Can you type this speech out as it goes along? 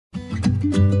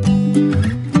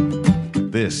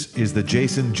This is The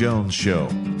Jason Jones Show,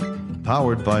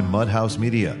 powered by Mudhouse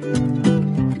Media.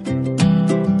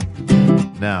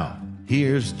 Now,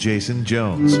 here's Jason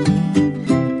Jones.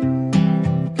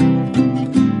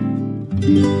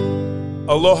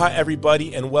 Aloha,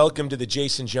 everybody, and welcome to The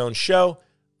Jason Jones Show.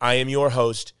 I am your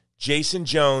host, Jason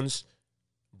Jones,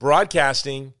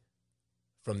 broadcasting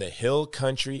from the hill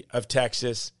country of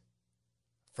Texas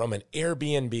from an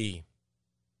Airbnb.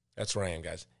 That's where I am,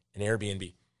 guys, an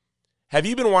Airbnb. Have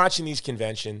you been watching these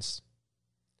conventions?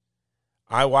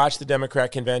 I watched the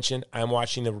Democrat convention. I'm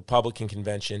watching the Republican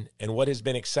convention. And what has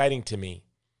been exciting to me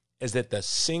is that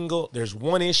there's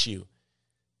one issue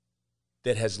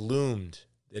that is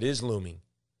looming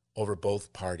over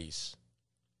both parties,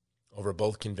 over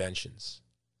both conventions.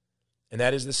 And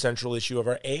that is the central issue of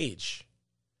our age.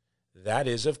 That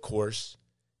is, of course,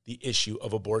 the issue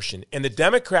of abortion. In the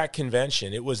Democrat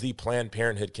convention, it was the Planned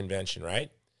Parenthood convention, right?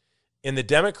 In the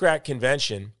Democrat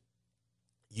convention,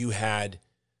 you had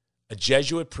a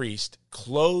Jesuit priest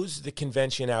close the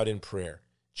convention out in prayer.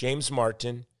 James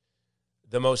Martin,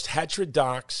 the most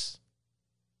heterodox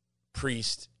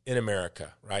priest in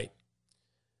America, right?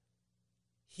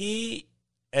 He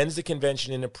ends the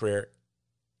convention in a prayer,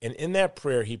 and in that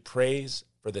prayer, he prays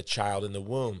for the child in the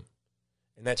womb.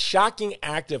 And that shocking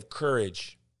act of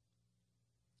courage,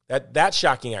 that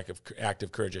shocking act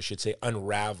of courage, I should say,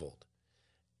 unraveled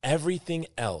everything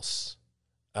else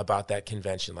about that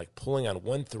convention, like pulling on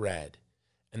one thread,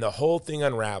 and the whole thing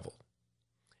unraveled.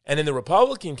 And in the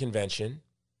Republican convention,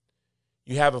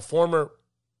 you have a former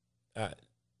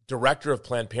director of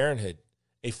Planned Parenthood,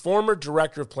 a former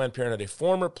director of Planned Parenthood, a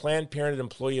former Planned Parenthood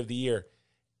Employee of the Year,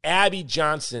 Abby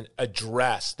Johnson,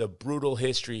 addressed the brutal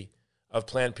history of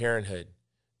Planned Parenthood,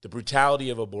 the brutality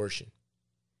of abortion.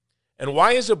 And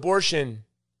why is abortion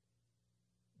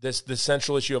the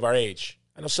central issue of our age?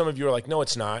 I know some of you are like, no,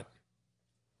 it's not.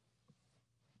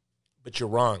 But you're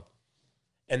wrong.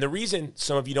 And the reason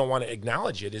some of you don't want to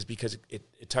acknowledge it is because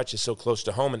it touches so close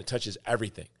to home and it touches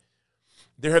everything.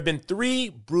 There have been 3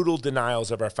 brutal denials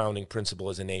of our founding principle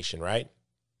as a nation, right?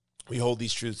 We hold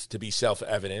these truths to be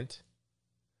self-evident,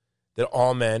 that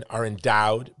all men are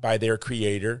endowed by their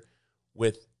Creator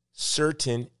with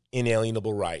certain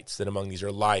inalienable rights, that among these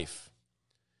are life.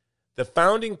 The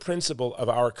founding principle of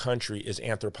our country is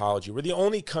anthropology. We're the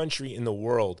only country in the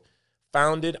world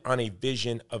founded on a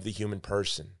vision of the human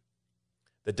person.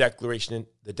 The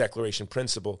Declaration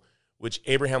principle, which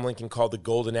Abraham Lincoln called the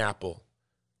golden apple,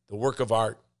 the work of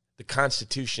art. The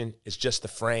Constitution is just the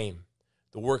frame.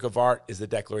 The work of art is the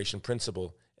Declaration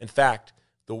principle. In fact,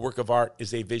 the work of art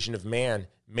is a vision of man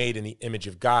made in the image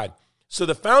of God. So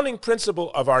the founding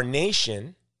principle of our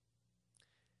nation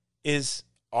is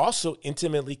also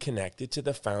intimately connected to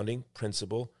the founding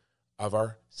principle of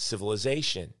our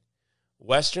civilization.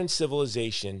 Western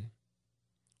civilization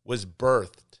was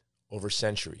birthed over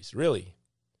centuries, really,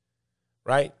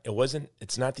 right?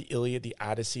 It's not the Iliad, the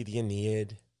Odyssey, the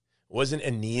Aeneid. It wasn't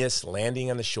Aeneas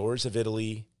landing on the shores of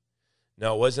Italy.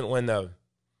 No, it wasn't when the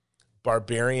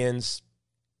barbarians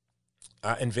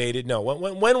invaded. No,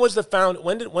 when was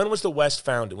the West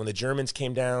founded? When the Germans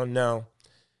came down? No.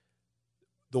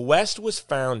 The West was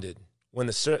founded when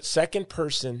the second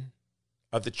person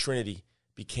of the Trinity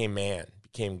became man,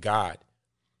 became God.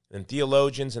 And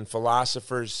theologians and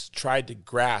philosophers tried to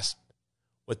grasp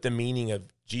what the meaning of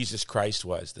Jesus Christ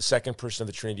was, the second person of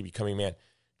the Trinity becoming man,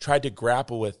 tried to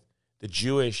grapple with the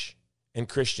Jewish and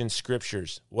Christian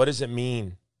scriptures. What does it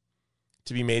mean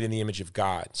to be made in the image of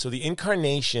God? So the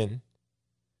incarnation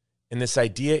and this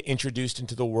idea introduced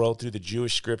into the world through the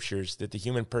Jewish scriptures that the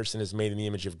human person is made in the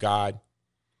image of God,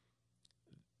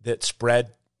 that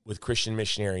spread with Christian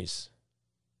missionaries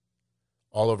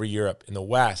all over Europe in the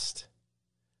West,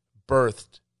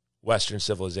 birthed Western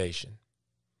civilization.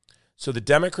 So the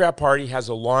Democrat Party has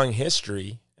a long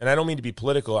history, and I don't mean to be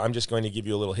political, I'm just going to give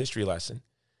you a little history lesson.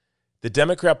 The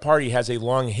Democrat Party has a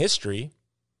long history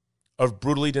of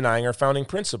brutally denying our founding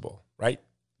principle, right?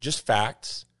 Just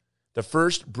facts. The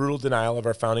first brutal denial of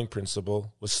our founding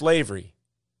principle was slavery,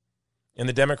 and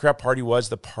the Democrat Party was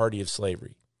the party of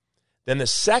slavery. Then the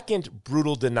second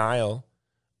brutal denial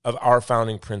of our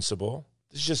founding principle,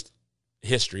 this is just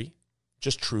history,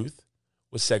 just truth,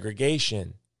 was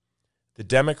segregation. The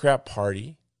Democrat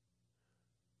Party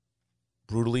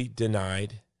brutally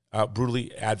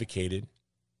advocated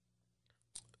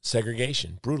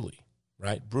segregation, brutally,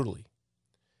 right? Brutally.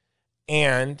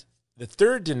 And the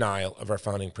third denial of our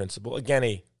founding principle, again,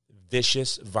 a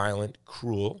vicious, violent,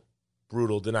 cruel,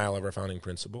 brutal denial of our founding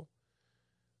principle,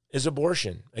 is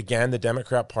abortion. Again, the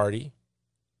Democrat Party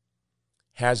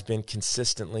has been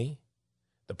consistently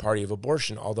the party of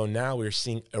abortion, although now we're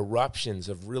seeing eruptions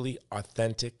of really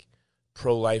authentic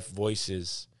pro-life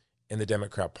voices in the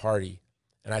Democrat Party.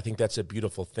 And I think that's a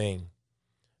beautiful thing,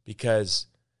 because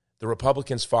the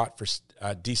Republicans fought for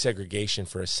desegregation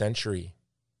for a century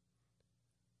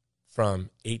from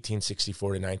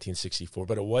 1864 to 1964.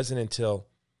 But it wasn't until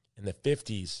in the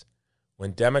 50s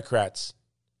when Democrats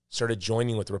started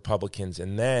joining with Republicans,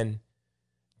 and then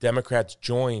Democrats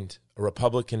joined a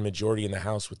Republican majority in the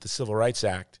House with the Civil Rights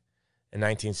Act in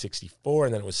 1964,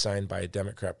 and then it was signed by a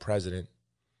Democrat president.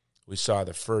 We saw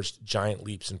the first giant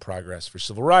leaps in progress for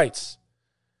civil rights.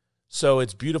 So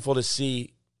it's beautiful to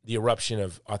see the eruption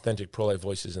of authentic pro-life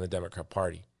voices in the Democrat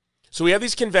Party. So we have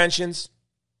these conventions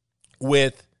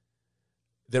that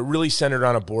really centered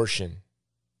on abortion.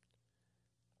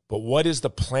 But what is the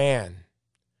plan?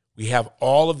 We have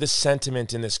all of this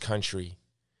sentiment in this country.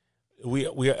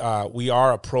 We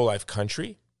are a pro-life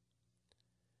country.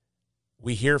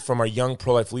 We hear from our young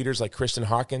pro-life leaders like Kristan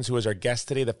Hawkins, who is our guest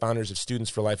today, the founders of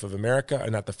Students for Life of America,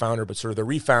 not the founder, but sort of the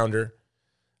refounder,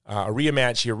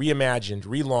 reimagined,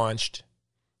 relaunched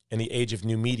in the age of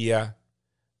new media,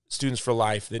 Students for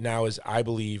Life, that now is, I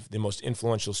believe, the most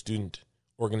influential student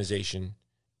organization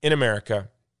in America.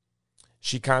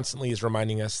 She constantly is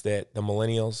reminding us that the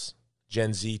millennials,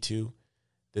 Gen Z too,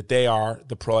 that they are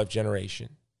the pro-life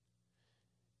generation.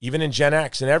 Even in Gen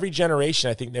X, in every generation,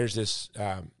 I think there's this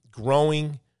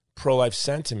growing pro-life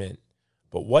sentiment.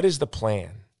 But what is the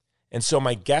plan? And so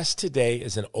my guest today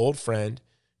is an old friend,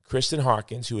 Kristan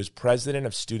Hawkins, who is president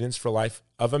of Students for Life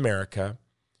of America.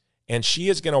 And she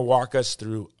is going to walk us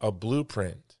through a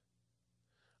blueprint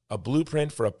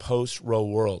for a post-Roe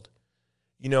world.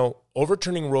 You know,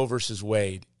 overturning Roe versus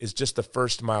Wade is just the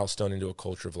first milestone into a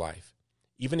culture of life.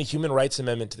 Even a human rights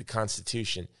amendment to the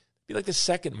Constitution would be like the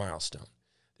second milestone.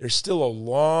 There's still a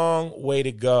long way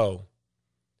to go,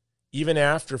 even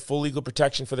after full legal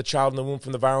protection for the child in the womb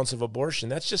from the violence of abortion.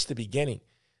 That's just the beginning.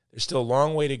 There's still a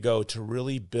long way to go to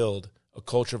really build a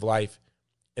culture of life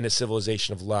and a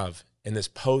civilization of love in this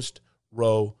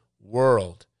post-Roe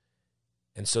world.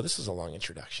 And so this was a long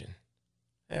introduction.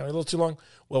 A little too long?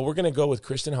 Well, we're going to go with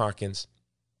Kristan Hawkins,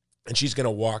 and she's going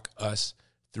to walk us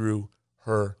through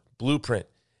her blueprint.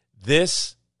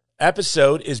 This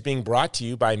episode is being brought to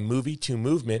you by Movie to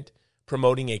Movement,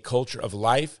 promoting a culture of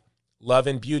life, love,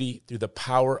 and beauty through the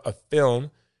power of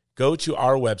film. Go to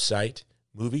our website,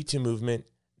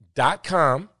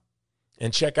 movietomovement.com,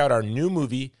 and check out our new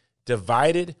movie,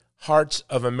 Divided Hearts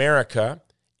of America.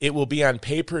 It will be on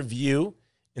pay-per-view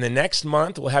in the next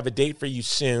month. We'll have a date for you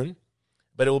soon,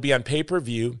 but it will be on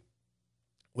pay-per-view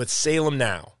with Salem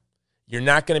Now. You're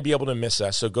not going to be able to miss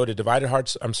us. So go to go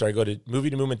to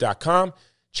movietomovement.com.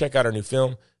 Check out our new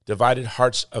film, Divided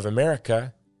Hearts of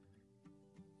America.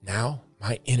 Now,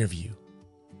 my interview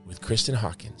with Kristan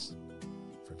Hawkins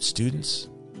from Students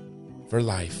for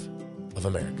Life of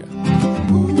America.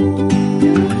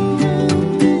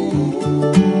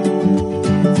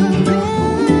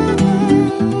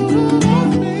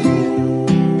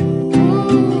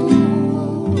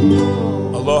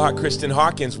 Aloha, Kristan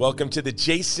Hawkins. Welcome to the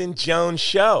Jason Jones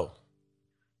Show.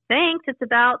 Thanks. It's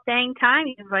about dang time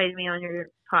you invited me on your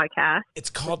podcast. It's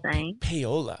called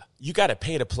Payola. You got to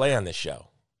pay to play on this show.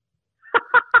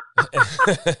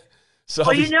 So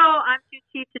well, I'm too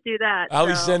cheap to do that. I'll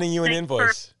be sending you an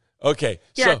invoice. Okay.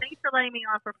 Yeah, so, thanks for letting me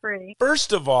on for free.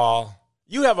 First of all,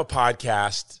 you have a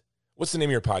podcast. What's the name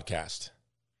of your podcast?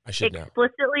 I should know.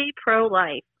 Explicitly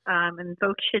Pro-Life. And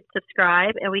folks should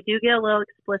subscribe. And we do get a little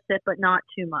explicit, but not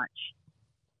too much.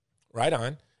 Right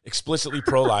on. Explicitly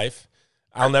Pro-Life.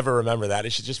 I'll never remember that.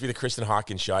 It should just be the Kristan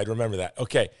Hawkins Show. I'd remember that.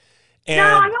 Okay. And no,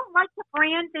 I don't like to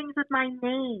brand things with my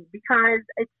name because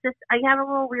it's just, I have a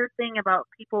little weird thing about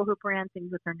people who brand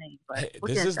things with their name. But hey,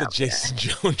 this is the Jason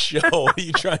Jones Show. What are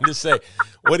you trying to say?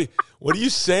 What are you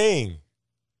saying?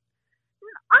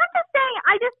 I'm just saying,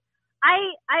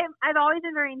 I've always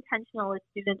been very intentional with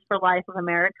Students for Life of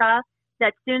America,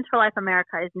 that Students for Life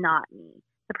America is not me.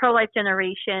 The pro-life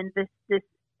generation, this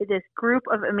group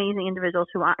of amazing individuals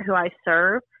who I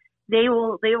serve, they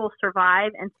will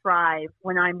survive and thrive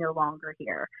when I'm no longer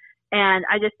here. And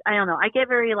I don't know. I get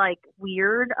very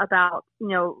weird about,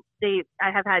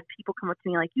 I have had people come up to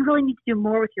me like, you really need to do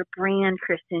more with your brand,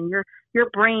 Kristan, your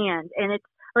brand. And it's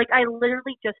like, I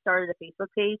literally just started a Facebook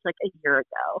page a year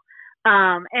ago.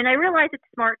 And I realize it's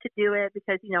smart to do it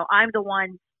because, I'm the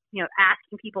one,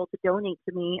 asking people to donate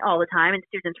to me all the time and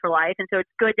Students for Life. And so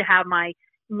it's good to have my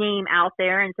name out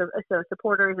there. And so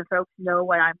supporters and folks know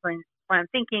what I'm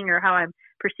thinking or how I'm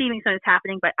perceiving something's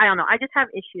happening. But I don't know. I just have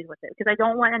issues with it because I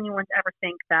don't want anyone to ever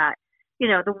think that,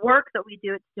 the work that we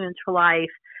do at Students for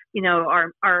Life,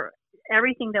 are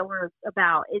everything that we're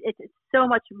about, it's so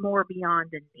much more beyond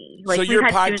than me. Like, so your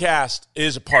podcast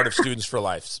is a part of Students for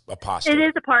Life, apostolate. It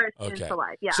is a part of Students for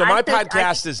Life, yeah. So my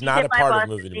podcast is not a part of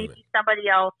Moving to Moving. Maybe somebody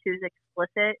else who's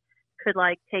explicit could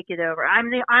like take it over. I'm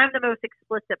the most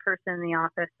explicit person in the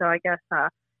office, so I guess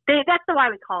that's why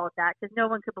we call it that, because no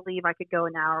one could believe I could go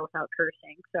an hour without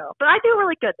cursing. So, but I do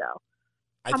really good though.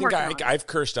 I think I've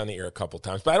cursed on the air a couple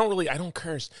times, but I don't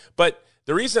curse. But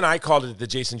the reason I called it the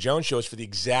Jason Jones Show is for the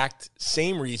exact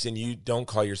same reason you don't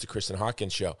call yours the Kristan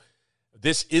Hawkins Show.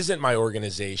 This isn't my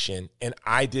organization, and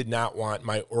I did not want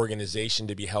my organization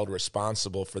to be held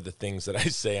responsible for the things that I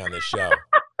say on the show.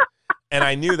 And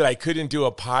I knew that I couldn't do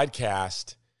a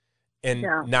podcast and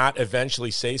not eventually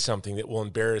say something that will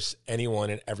embarrass anyone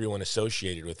and everyone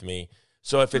associated with me.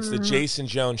 So if it's the Jason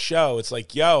Jones Show, it's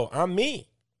like, yo, I'm me,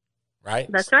 right?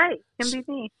 That's right. It can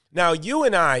be me. Now, you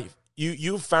and I,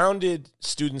 you founded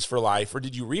Students for Life, or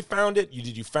did you refound it?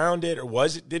 Did you found it, or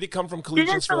did it come from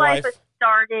Collegians for Life? Was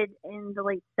started in the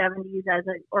late 70s as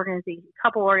an organization. A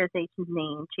couple organizations'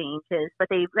 name changes, but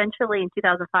they eventually in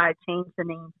 2005 changed the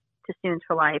name to Students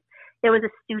for Life. It was a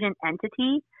student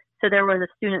entity, so there was a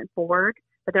student board,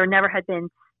 but there never had been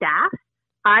staff.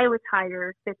 I was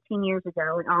hired 15 years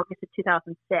ago in August of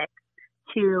 2006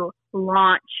 to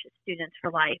launch Students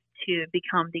for Life to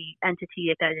become the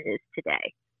entity that it is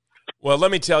today. Well,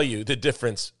 let me tell you the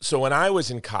difference. So when I was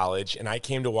in college and I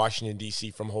came to Washington,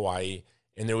 D.C. from Hawaii,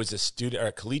 and there was a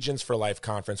Collegians for Life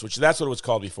conference, which that's what it was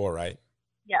called before, right?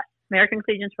 Yes, American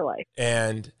Collegians for Life.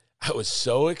 And I was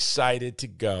so excited to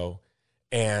go,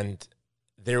 and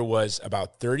there was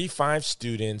about 35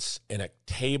 students and a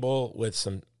table with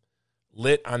some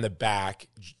lit on the back.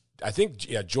 I think,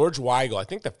 George Weigel, I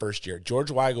think the first year, George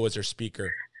Weigel was our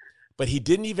speaker, but he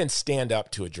didn't even stand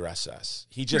up to address us.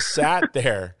 He just sat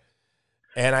there,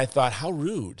 and I thought, how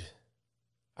rude.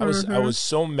 I was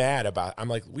so mad about it. I'm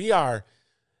like, we are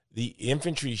the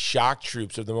infantry shock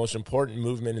troops of the most important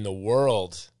movement in the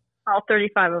world. All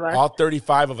 35 of us. All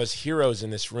 35 of us heroes in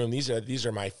this room. These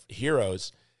are my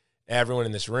heroes, everyone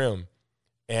in this room.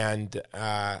 And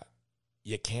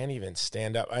you can't even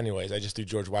stand up. Anyways, I just threw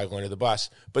George Weigel under the bus.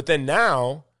 But then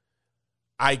now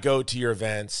I go to your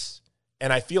events,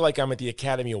 and I feel like I'm at the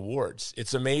Academy Awards.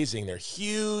 It's amazing. They're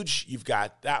huge. You've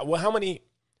got that. Well, how many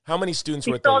students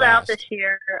were at the last? We sold out this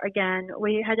year again.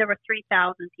 We had over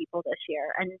 3,000 people this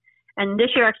year. And this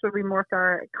year actually we morphed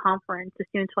our conference, the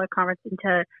Students for Life Conference,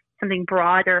 into something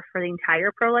broader for the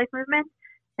entire pro-life movement.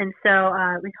 And so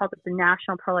we called it the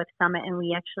National Pro-Life Summit, and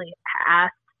we actually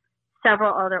asked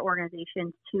several other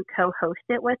organizations to co-host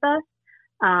it with us.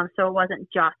 So it wasn't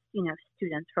just,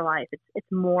 Students for Life. It's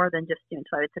more than just Students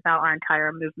for Life. It's about our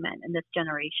entire movement and this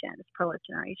generation, this pro-life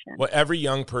generation. Well, every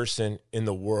young person in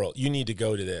the world, you need to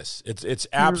go to this. It's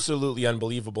absolutely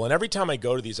unbelievable. And every time I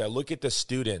go to these, I look at the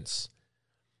students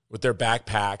with their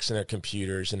backpacks and their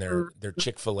computers and their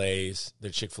Chick-fil-A's,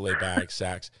 their Chick-fil-A bag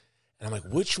sacks. And I'm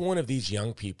like, which one of these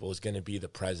young people is going to be the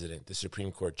president, the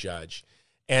Supreme Court judge?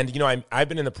 And, I've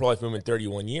been in the pro-life movement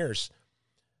 31 years.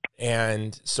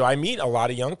 And so I meet a lot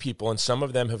of young people, and some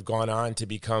of them have gone on to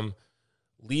become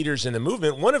leaders in the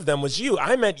movement. One of them was you.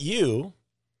 I met you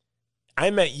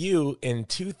in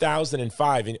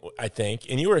 2005, I think,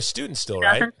 and you were a student still,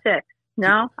 right? 2006.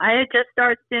 No, I had just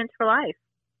started Students for Life.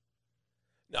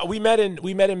 No, we met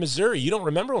in Missouri. You don't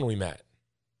remember when we met?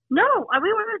 No, that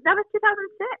was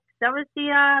 2006. That was the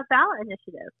ballot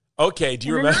initiative. Okay, do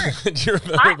you remember? Do you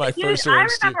remember my first? I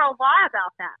remember a lot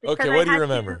about that. Okay, what do you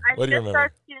remember? What do you remember?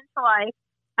 I just started Students for Life.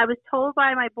 I was told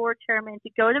by my board chairman to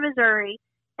go to Missouri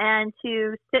and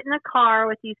to sit in a car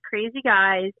with these crazy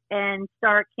guys and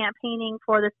start campaigning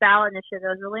for this ballot initiative.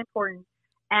 That was really important.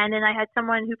 And then I had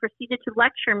someone who proceeded to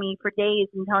lecture me for days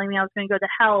and telling me I was going to go to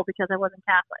hell because I wasn't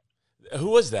Catholic. Who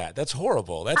was that? That's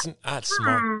horrible. That's not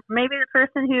smart. Maybe the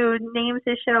person who names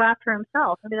his show after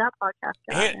himself. Maybe that podcast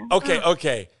guy.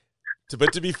 Okay.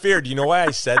 But to be fair, do you know why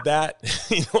I said that?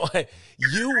 You know why?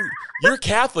 You're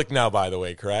Catholic now, by the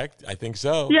way, correct? I think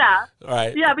so. Yeah. All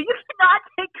right. Yeah, but you cannot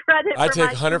take credit. I take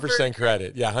 100%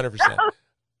 credit. Yeah, 100%.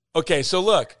 Okay, so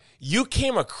look, you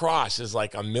came across as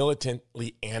like a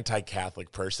militantly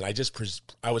anti-Catholic person.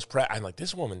 I'm like,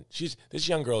 this woman, this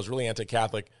young girl is really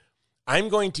anti-Catholic. I'm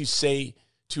going to say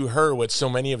to her what so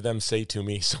many of them say to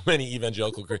me, so many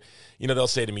evangelical, they'll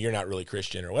say to me, you're not really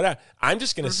Christian or whatever. I'm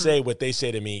just going to say what they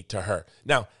say to me to her.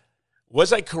 Now,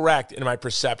 was I correct in my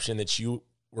perception that you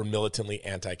were militantly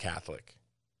anti-Catholic?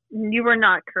 You were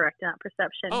not correct in that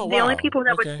perception. Oh, the only people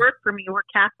that would work for me were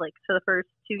Catholics for the first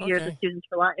 2 years of Students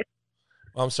for Life.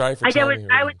 Well, I'm sorry for telling you.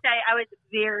 I would say I was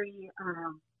very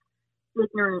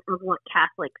ignorant of what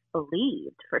Catholics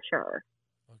believed, for sure.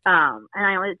 And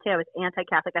I wouldn't say I was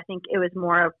anti-Catholic. I think it was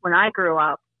more of when I grew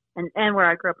up and where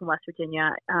I grew up in West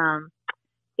Virginia,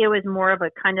 it was more of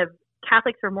a kind of,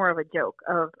 Catholics were more of a joke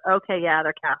of, okay, yeah,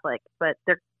 they're Catholic, but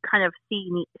they're kind of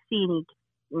seeing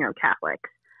Catholics,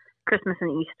 Christmas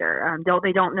and Easter.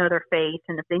 They don't know their faith,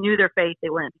 and if they knew their faith, they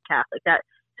wouldn't be Catholic.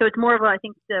 So it's more of I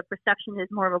think the perception is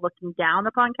more of a looking down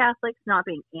upon Catholics, not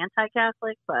being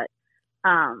anti-Catholic, but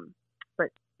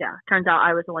yeah, turns out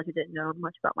I was the one who didn't know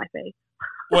much about my faith.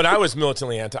 Well, I was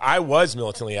militantly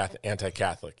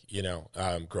anti-Catholic,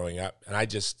 growing up, and I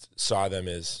just saw them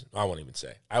as, I won't even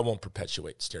say, I won't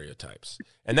perpetuate stereotypes.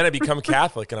 And then I become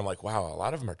Catholic, and I'm like, wow, a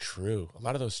lot of them are true. A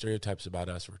lot of those stereotypes about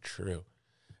us were true.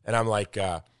 And I'm like,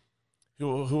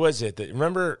 who was it?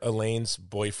 Remember Elaine's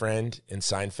boyfriend in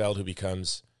Seinfeld who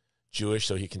becomes Jewish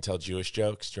so he can tell Jewish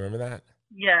jokes? Do you remember that?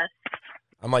 Yes.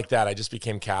 I'm like that. I just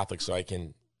became Catholic so I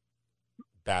can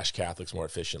bash Catholics more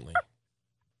efficiently.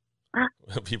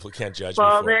 People can't judge me.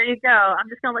 Well, there you go. I'm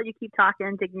just going to let you keep talking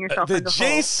and digging yourself in the hole. The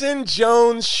Jason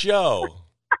Jones Show.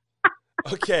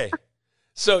 Okay.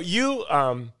 So you,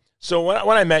 so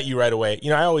when I met you right away,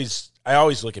 I always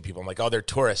look at people. I'm like, oh, they're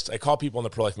tourists. I call people in the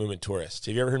pro-life movement tourists.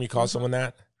 Have you ever heard me call someone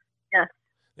that? Yes.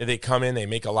 They come in, they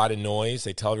make a lot of noise,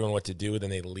 they tell everyone what to do, then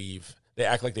they leave. They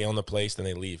act like they own the place, then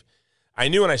they leave. I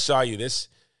knew when I saw you, this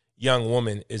young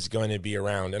woman is going to be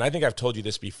around. And I think I've told you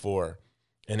this before,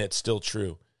 and it's still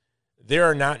true. There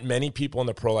are not many people in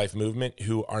the pro-life movement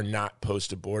who are not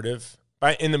post-abortive.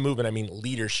 In the movement, I mean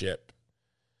leadership,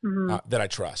 that I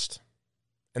trust.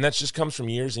 And that just comes from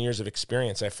years and years of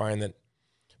experience. I find that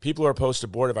people who are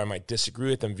post-abortive, I might disagree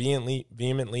with them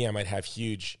vehemently. I might have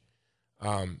huge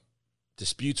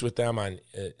disputes with them on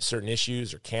certain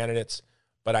issues or candidates,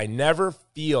 but I never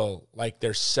feel like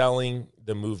they're selling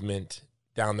the movement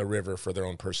down the river for their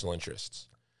own personal interests.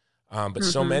 But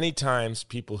so many times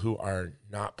people who are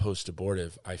not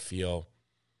post-abortive, I feel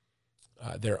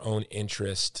their own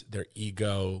interest, their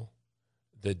ego,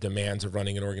 the demands of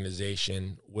running an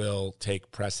organization will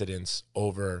take precedence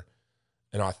over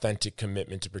an authentic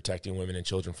commitment to protecting women and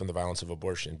children from the violence of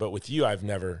abortion. But with you, I've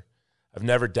never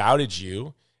doubted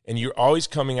you, and you're always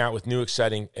coming out with new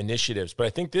exciting initiatives. But I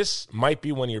think this might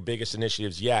be one of your biggest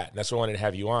initiatives yet, and that's why I wanted to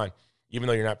have you on, even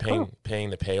though you're not paying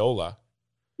the payola.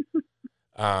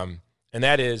 And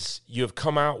that is, you have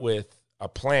come out with a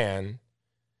plan,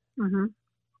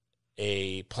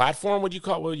 a platform. What would you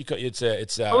call it? It's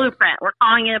a blueprint. We're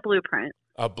calling it a blueprint.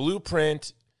 A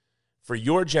blueprint for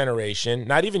your generation,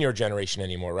 not even your generation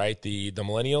anymore, right? The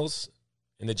millennials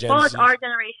and the Gen Z. Well, it's our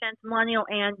generation, it's millennial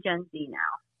and Gen Z now.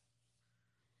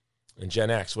 And Gen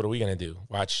X, what are we going to do?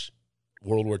 Watch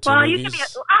World War II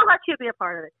movies? I'll let you be a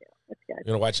part of it, too. That's good.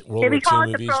 You're going to watch World War II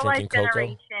movies, drinking cocoa?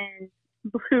 Generation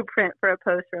blueprint for a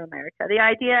post-war America. The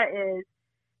idea is,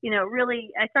 really,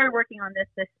 I started working on this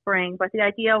spring, but the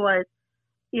idea was,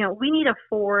 we need a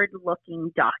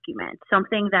forward-looking document,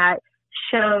 something that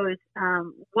shows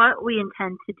what we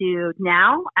intend to do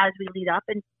now as we lead up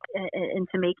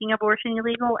into making abortion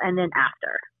illegal, and then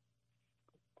after.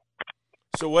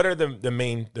 So what are the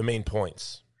main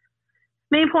points?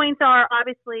 Main points are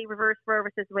obviously reverse Roe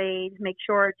versus Wade, make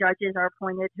sure judges are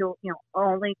appointed who,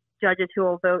 only judges who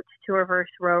will vote to reverse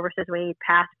Roe versus Wade,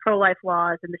 pass pro-life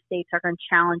laws, and the states are going to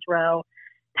challenge Roe,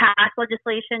 pass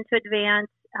legislation to advance,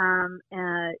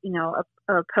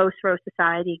 a post-Roe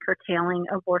society, curtailing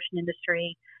abortion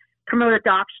industry, promote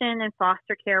adoption and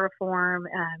foster care reform,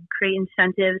 create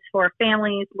incentives for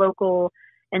families, local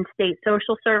and state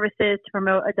social services to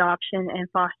promote adoption and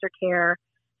foster care,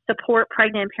 support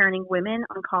pregnant and parenting women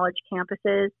on college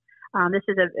campuses. This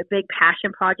is a big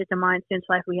passion project of mine, Students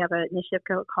Life. We have an initiative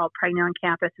called Pregnant on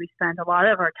Campus. We spend a lot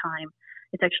of our time.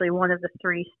 It's actually one of the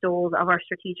 3 stools of our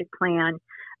strategic plan.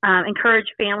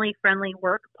 Encourage family-friendly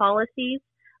work policies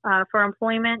for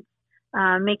employment,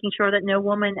 making sure that no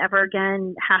woman ever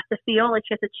again has to feel like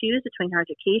she has to choose between her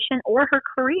education or her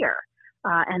career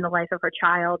and the life of her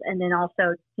child, and then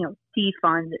also,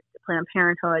 defund Planned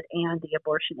Parenthood and the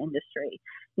abortion industry.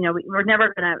 We're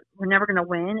never gonna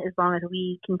win as long as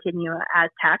we continue as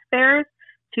taxpayers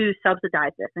to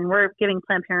subsidize this. And we're giving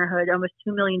Planned Parenthood almost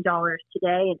 $2 million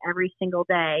today and every single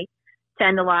day to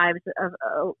end the lives of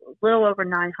a little over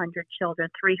 900 children,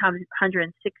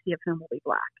 360 of whom will be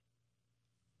Black.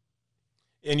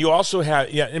 And you also have,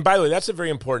 and by the way, that's a very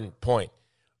important point.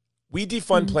 We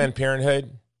defund Planned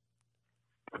Parenthood,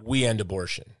 we end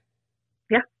abortion.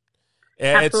 Yeah.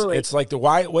 And absolutely. it's like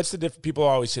what's the difference? People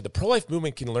always say the pro-life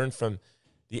movement can learn from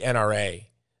the NRA.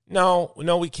 No,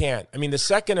 we can't. I mean, the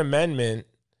Second Amendment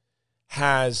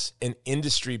has an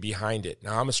industry behind it.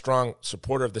 Now, I'm a strong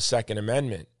supporter of the Second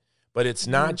Amendment, But it's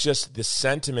not just the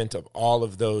sentiment of all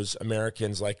of those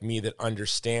Americans like me that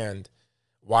understand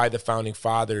why the founding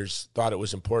fathers thought it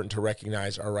was important to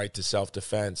recognize our right to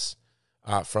self-defense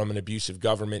from an abusive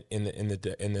government in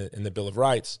the Bill of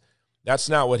Rights. That's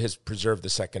not what has preserved the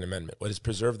Second Amendment. What has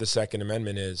preserved the Second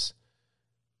Amendment is,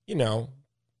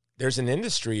 there's an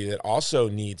industry that also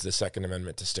needs the Second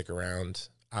Amendment to stick around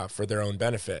for their own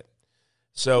benefit.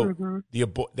 So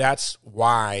that's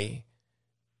why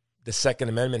the Second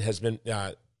Amendment has been,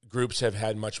 groups have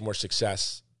had much more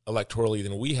success electorally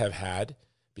than we have had,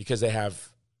 because they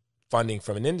have funding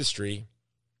from an industry,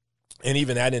 and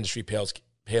even that industry pales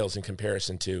in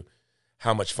comparison to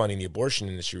how much funding the abortion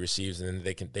industry receives, and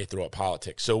then they throw out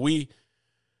politics. So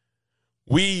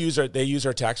they use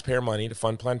our taxpayer money to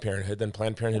fund Planned Parenthood. Then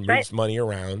Planned Parenthood moves money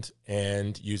around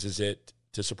and uses it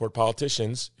to support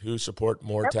politicians who support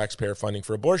more taxpayer funding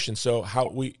for abortion. So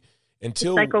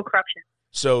psycho corruption.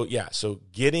 So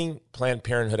getting Planned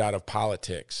Parenthood out of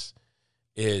politics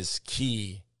is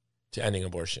key to ending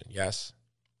abortion. Yes.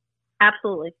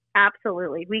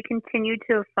 Absolutely. We continue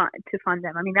to fund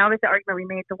them. I mean, that was the argument we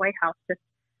made at the White House just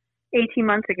 18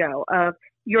 months ago of,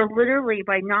 you're literally,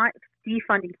 by not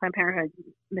defunding Planned Parenthood,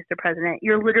 Mr. President,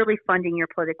 you're literally funding your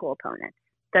political opponents.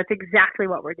 That's exactly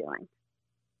what we're doing.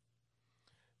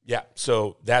 Yeah,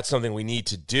 so that's something we need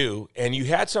to do. And you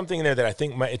had something in there that I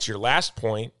think it's your last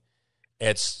point.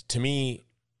 It's, to me,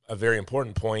 a very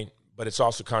important point, but it's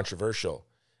also controversial.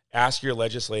 Ask your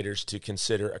legislators to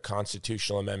consider a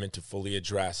constitutional amendment to fully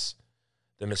address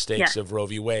the mistakes of Roe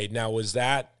v. Wade. Now, was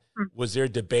there a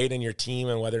debate in your team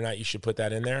on whether or not you should put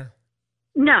that in there?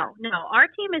 No. Our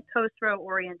team is post-Roe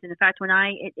oriented. In fact, when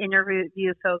I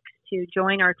interview folks to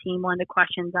join our team, one of the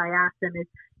questions I ask them is,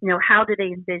 how do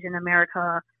they envision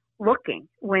America looking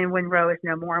when Roe is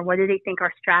no more? And what do they think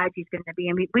our strategy is going to be?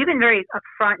 And we've been very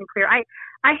upfront and clear.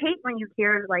 I hate when you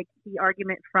hear like the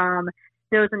argument from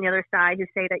those on the other side who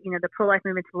say that, the pro-life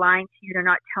movement's lying to you. They're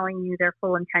not telling you their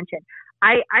full intention.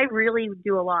 I really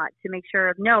do a lot to make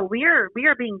sure, no, we are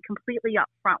being completely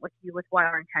upfront with you with what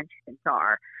our intentions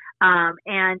are.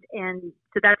 And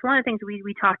so that's one of the things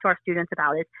we talk to our students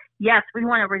about is, yes, we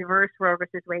want to reverse Roe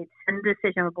versus Wade, send the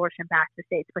decision of abortion back to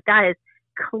states, but that is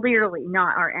clearly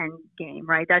not our end game,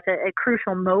 right? That's a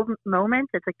crucial moment.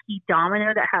 It's a key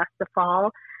domino that has to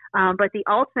fall. But the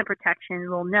ultimate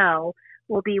protection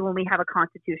will be when we have a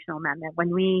constitutional amendment,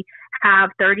 when we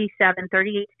have 38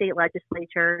 state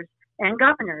legislatures and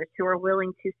governors who are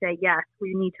willing to say, yes,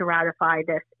 we need to ratify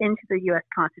this into the U.S.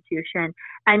 Constitution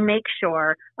and make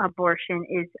sure abortion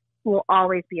will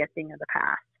always be a thing of the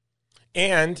past.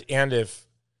 And if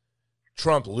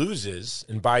Trump loses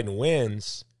and Biden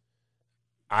wins,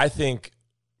 I think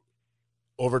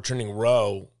overturning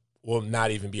Roe will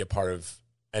not even be a part of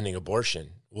ending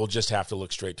abortion. We'll just have to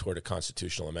look straight toward a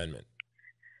constitutional amendment.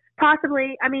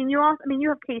 Possibly. You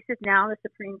have cases now in the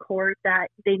Supreme Court that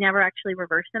they never actually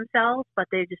reverse themselves, but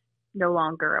they just no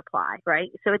longer apply, right?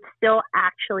 So it's still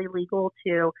actually legal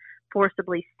to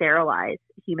forcibly sterilize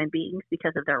human beings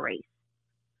because of their race.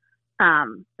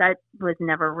 That was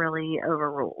never really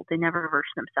overruled. They never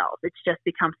reversed themselves. It's just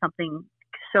become something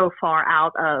so far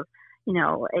out of,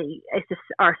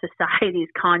 our society's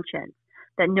conscience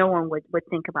that no one would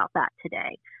think about that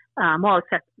today.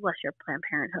 Except unless you're Planned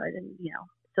Parenthood and,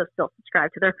 so still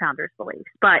subscribe to their founders' beliefs.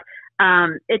 But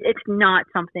it's not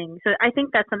something. So I think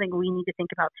that's something we need to think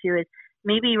about too. Is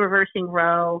maybe reversing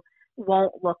Roe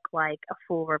won't look like a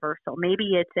full reversal.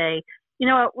 Maybe it's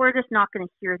we're just not going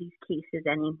to hear these cases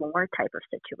anymore type of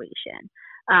situation.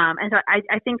 And so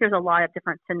I think there's a lot of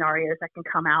different scenarios that can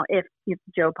come out if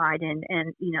Joe Biden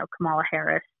and Kamala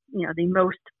Harris, the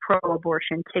most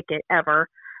pro-abortion ticket ever,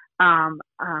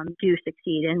 do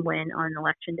succeed and win on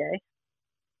election day.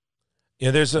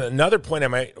 There's another point you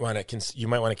might want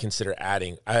to consider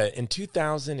adding. In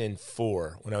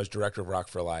 2004, when I was director of Rock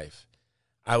for Life,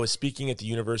 I was speaking at the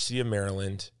University of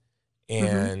Maryland,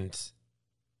 and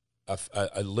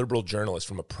a liberal journalist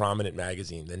from a prominent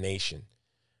magazine, The Nation,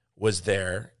 was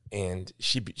there, and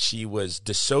she was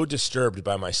so disturbed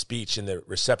by my speech, and the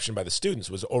reception by the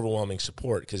students was overwhelming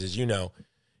support, because as you know,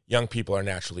 young people are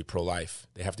naturally pro-life.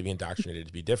 They have to be indoctrinated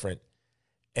to be different.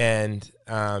 And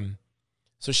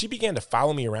so she began to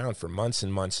follow me around for months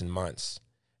and months and months.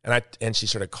 And she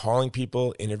started calling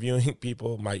people, interviewing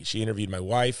people. She interviewed my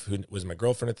wife, who was my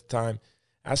girlfriend at the time,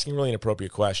 asking really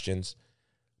inappropriate questions.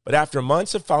 But after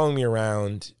months of following me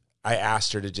around, I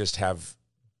asked her to just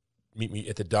meet me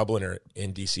at the Dubliner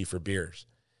in D.C. for beers.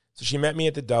 So she met me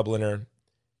at the Dubliner,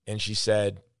 and she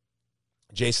said,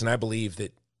 Jason, I believe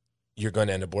that you're going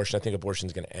to end abortion. I think abortion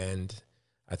is going to end.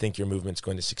 I think your movement's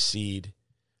going to succeed.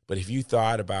 But have you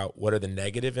thought about what are the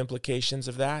negative implications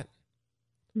of that?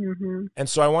 Mm-hmm. And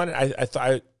so I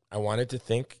wanted to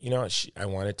think, I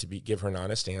wanted to give her an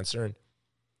honest answer. And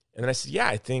then I said, yeah,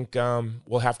 I think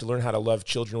we'll have to learn how to love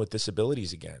children with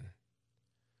disabilities again.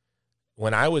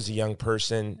 When I was a young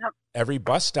person, every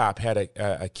bus stop had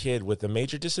a kid with a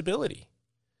major disability.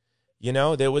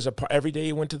 There was every day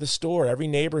you went to the store, every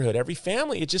neighborhood, every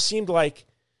family. It just seemed like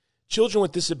children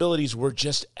with disabilities were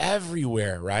just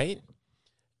everywhere, right?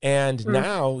 And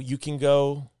now you can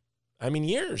go,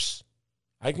 years.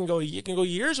 You can go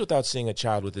years without seeing a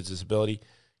child with a disability.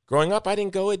 Growing up, I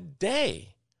didn't go a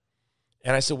day.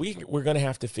 And I said, we're going to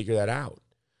have to figure that out.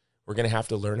 We're going to have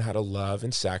to learn how to love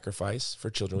and sacrifice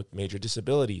for children with major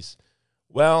disabilities.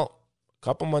 Well, a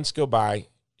couple months go by.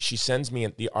 She sends me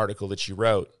the article that she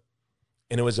wrote,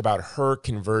 and it was about her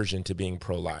conversion to being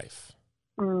pro-life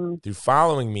through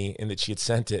following me, and that she had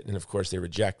sent it, and of course they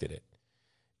rejected it.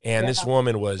 And this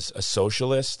woman was a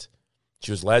socialist.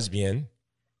 She was lesbian.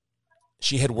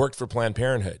 She had worked for Planned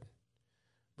Parenthood,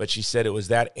 but she said it was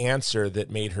that answer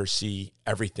that made her see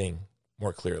everything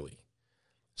more clearly.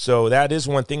 So that is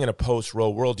one thing in a post-Roe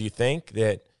world. Do you think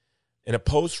that in a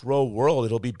post-Roe world,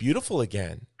 it'll be beautiful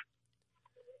again?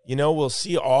 We'll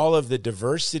see all of the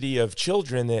diversity of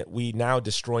children that we now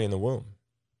destroy in the womb.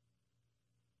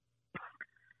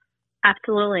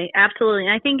 Absolutely. Absolutely.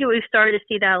 And I think we've started to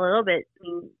see that a little bit.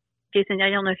 Jason,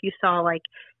 I don't know if you saw,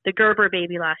 the Gerber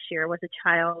baby last year was a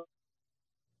child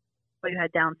who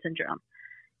had Down syndrome.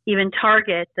 Even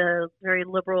Target, the very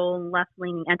liberal and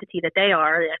left-leaning entity that they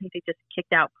are, I think they just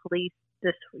kicked out police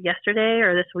yesterday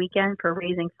or this weekend for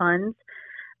raising funds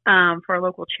for a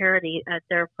local charity at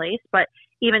their place. But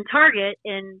even Target,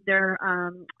 in their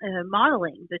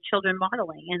modeling, the children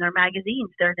modeling in their magazines,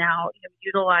 they're now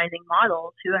utilizing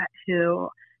models who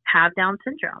have Down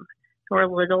syndrome, who are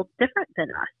a little different than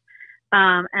us.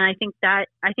 And I think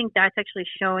that's actually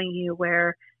showing you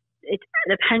where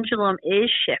the pendulum is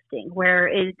shifting, where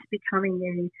it's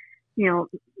becoming a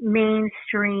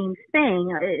mainstream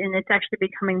thing, and it's actually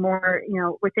becoming more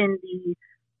within the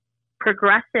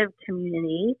progressive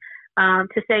community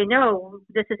to say, no,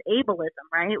 this is ableism,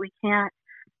 right? We can't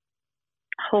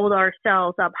hold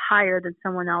ourselves up higher than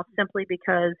someone else simply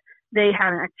because they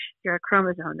have an extra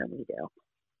chromosome than we do.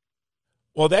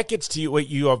 Well, that gets to what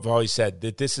you have always said,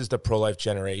 that this is the pro-life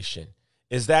generation.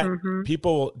 Is that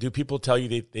do people tell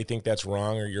you they think that's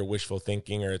wrong, or you're wishful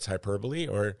thinking, or it's hyperbole,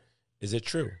 or is it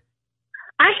true?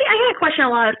 I get a question a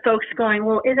lot of folks going,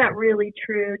 well, is that really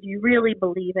true? Do you really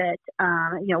believe it?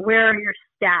 Where are your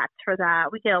stats for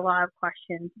that? We get a lot of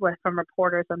questions from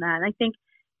reporters on that. And I think,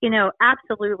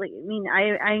 absolutely.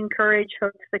 I encourage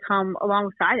folks to come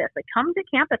alongside us, come to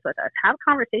campus with us, have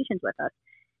conversations with us.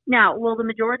 Now, will the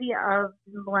majority of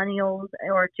millennials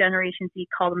or Generation Z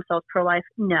call themselves pro-life?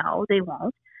 No, they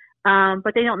won't.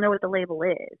 But they don't know what the label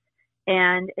is.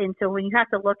 And so when you have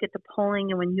to look at the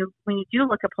polling, and when you do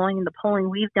look at polling, and the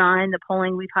polling we've done, the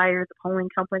polling we've hired, the polling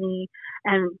company,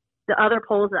 and the other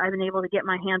polls that I've been able to get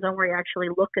my hands on where you actually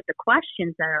look at the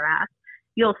questions that are asked,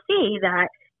 you'll see that,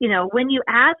 when you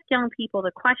ask young people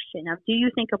the question of, do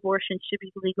you think abortion should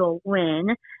be legal when,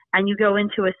 and you go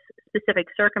into a specific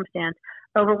circumstance,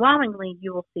 overwhelmingly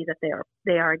you will see that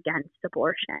they are against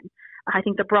abortion. I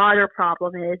think the broader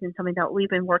problem is, and something that we've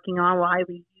been working on, why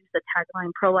we use the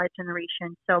tagline pro-life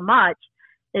generation so much,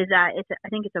 is that I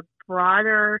think it's a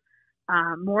broader,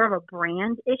 more of a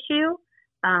brand issue,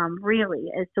 really,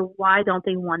 as to why don't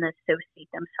they want to associate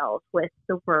themselves with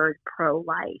the word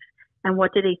pro-life, and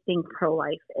what do they think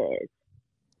pro-life is?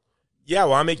 Yeah,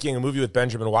 well, I'm making a movie with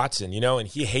Benjamin Watson, and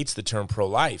he hates the term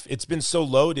pro-life. It's been so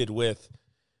loaded with,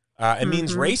 it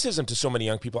means racism to so many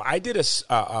young people. I did a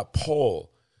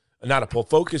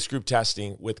focus group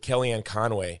testing with Kellyanne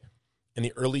Conway in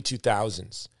the early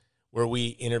 2000s, where we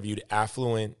interviewed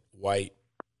affluent white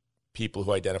people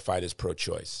who identified as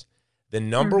pro-choice. The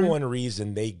number one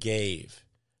reason they gave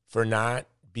for not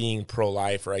being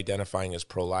pro-life or identifying as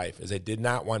pro-life is they did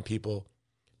not want people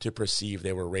to perceive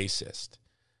they were racist.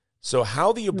 So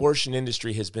how the abortion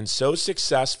industry has been so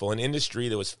successful, an industry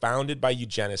that was founded by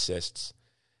eugenicists,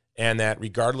 and that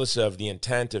regardless of the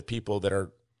intent of people that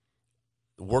are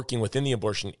working within the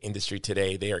abortion industry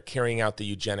today, they are carrying out the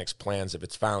eugenics plans of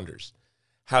its founders.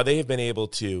 How they have been able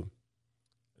to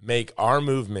make our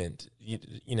movement,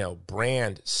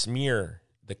 brand, smear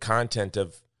the content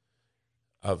of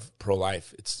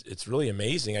pro-life. It's really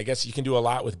amazing. I guess you can do a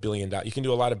lot with $1 billion. You can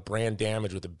do a lot of brand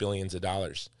damage with the billions of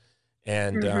dollars.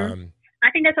 And I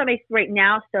think that's what makes right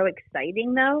now so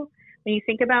exciting, though, when you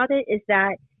think about it, is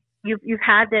that you've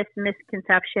had this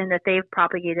misconception that they've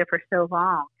propagated for so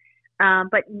long.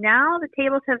 But now the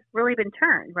tables have really been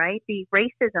turned, right? The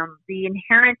racism, the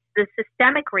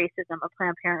systemic racism of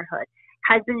Planned Parenthood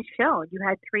has been shown. You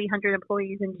had 300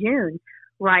 employees in June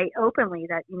write openly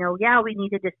that, we need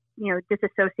to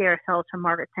disassociate ourselves from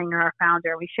Margaret Sanger, our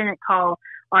founder. We shouldn't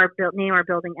name our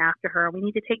building after her. We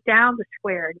need to take down the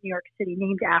square in New York City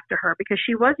named after her because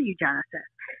she was a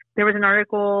eugenicist. There was an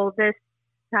article this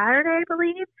Saturday, I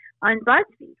believe, on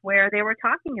BuzzFeed where they were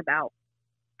talking about,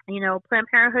 Planned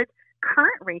Parenthood's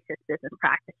current racist business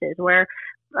practices where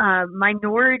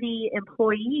minority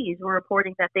employees were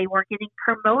reporting that they weren't getting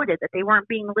promoted, that they weren't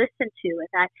being listened to, and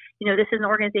that, this is an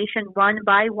organization run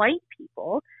by white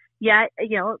people, yet,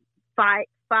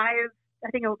 I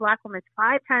think a black woman is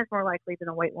 5 times more likely than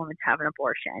a white woman to have an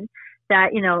abortion,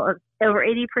 that, over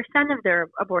 80% of their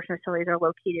abortion facilities are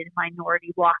located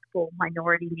in walkable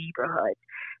minority neighborhoods,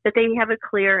 that they have a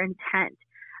clear intent.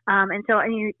 And so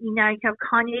now you have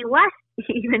Kanye West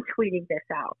even tweeting this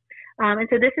out. And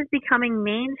so this is becoming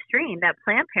mainstream that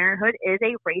Planned Parenthood is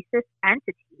a racist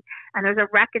entity. And there's a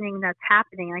reckoning that's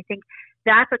happening. And I think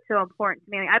that's what's so important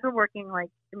to me. I've been working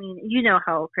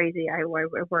how crazy I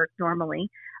work normally.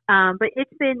 But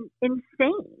it's been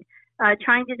insane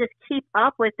trying to just keep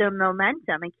up with the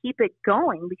momentum and keep it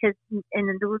going because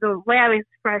the way I was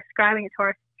describing it to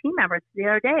our team members the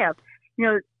other day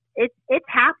it's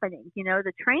happening.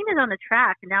 The train is on the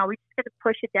track, and now we just got to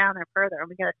push it down there further, and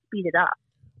we got to speed it up.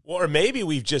 Well, or maybe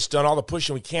we've just done all the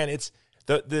pushing we can. It's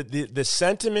the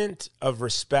sentiment of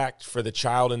respect for the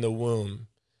child in the womb.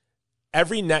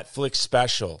 Every Netflix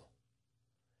special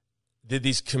did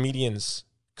these comedians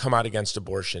come out against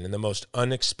abortion in the most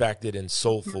unexpected and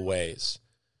soulful ways.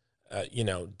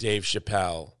 Dave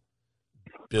Chappelle,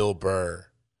 Bill Burr,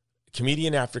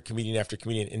 comedian after comedian after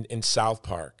comedian in South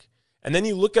Park. And then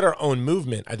you look at our own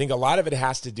movement. I think a lot of it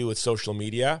has to do with social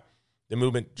media. The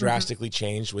movement drastically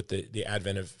changed with the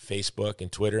advent of Facebook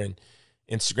and Twitter and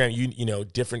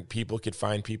Instagram. Different people could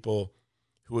find people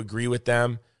who agree with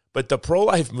them. But the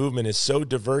pro-life movement is so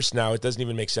diverse now, it doesn't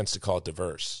even make sense to call it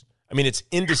diverse. I mean, it's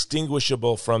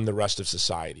indistinguishable from the rest of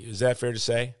society. Is that fair to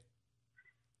say?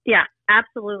 Yeah,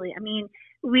 absolutely. I mean,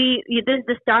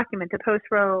 this document, the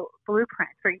Post-Roe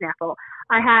Blueprint, for example,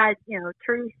 I had,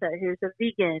 Teresa, who's a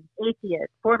vegan,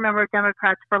 atheist, board member of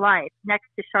Democrats for Life, next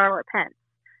to Charlotte Pence,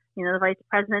 the vice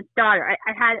president's daughter.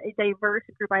 I had a diverse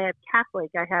group. I have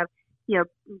Catholic. I have,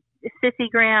 Sissy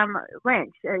Graham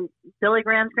Lynch, Billy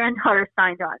Graham's granddaughter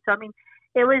signed on. So, I mean,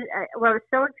 it was, what I was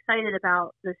so excited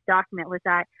about this document was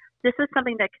that this was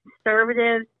something that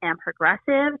conservatives and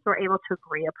progressives were able to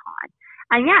agree upon.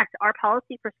 And yes, our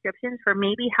policy prescriptions for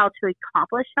maybe how to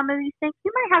accomplish some of these things,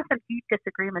 we might have some deep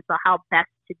disagreements about how best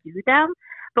to do them,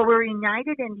 but we're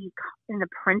united in the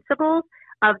principles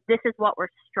of this is what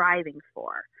we're striving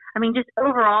for. I mean, just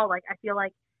overall, I feel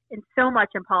like in so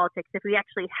much in politics, if we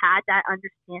actually had that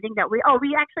understanding that we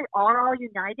actually are all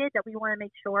united, that we want to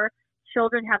make sure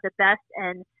children have the best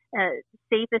and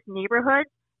safest neighborhoods,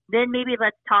 then maybe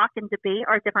let's talk and debate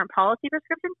our different policy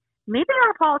prescriptions. Maybe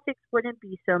our politics wouldn't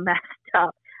be so messed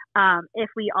up if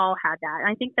we all had that.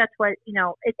 And I think that's what,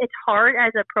 it's hard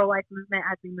as a pro-life movement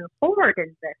as we move forward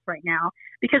in this right now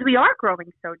because we are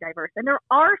growing so diverse and there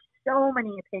are so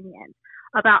many opinions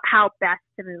about how best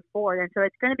to move forward. And so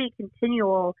it's going to be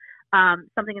continual,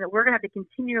 something that we're going to have to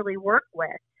continually work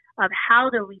with of how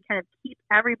do we kind of keep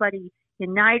everybody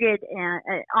united and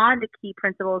on the key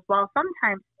principles while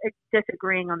sometimes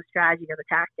disagreeing on the strategy or the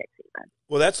tactics even.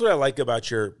 Well, that's what I like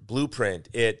about your blueprint.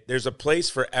 There's a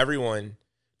place for everyone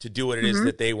to do what it is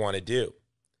that they want to do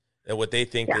and what they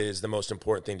think is the most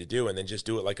important thing to do, and then just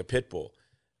do it like a pit bull.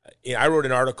 I wrote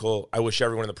an article I wish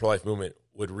everyone in the pro-life movement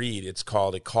would read. It's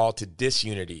called A Call to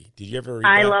Disunity. Did you ever read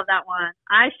that? I love that one.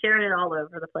 I shared it all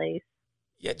over the place.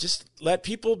 Yeah, just let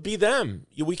people be them.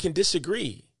 We can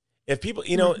disagree. If people,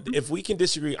 if we can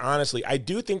disagree honestly, I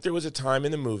do think there was a time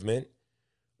in the movement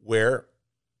where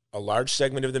a large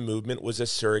segment of the movement was a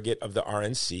surrogate of the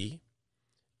RNC,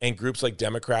 and groups like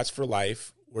Democrats for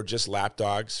Life were just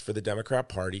lapdogs for the Democrat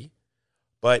Party.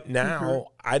 But now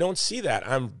I don't see that.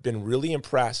 I've been really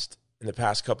impressed in the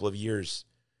past couple of years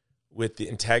with the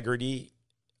integrity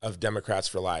of Democrats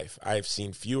for Life. I've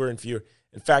seen fewer and fewer.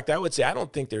 In fact, I would say I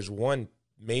don't think there's one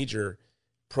major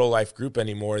pro-life group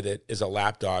anymore that is a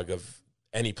lapdog of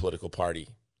any political party.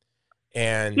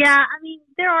 And yeah, I mean,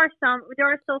 there are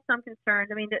still some concerns.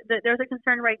 I mean, there's a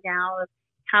concern right now of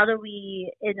how do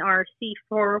we, in our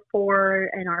C4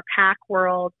 and our PAC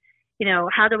world,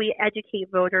 how do we educate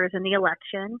voters in the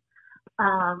election?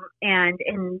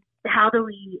 And how do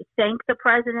we thank the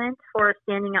president for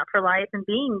standing up for life and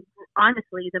being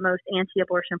honestly the most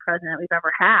anti-abortion president we've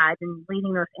ever had and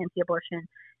leading those anti-abortion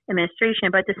administration,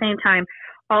 but at the same time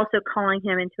also calling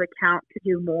him into account to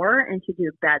do more and to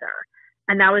do better.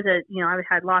 And that was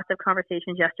I had lots of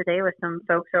conversations yesterday with some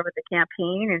folks over at the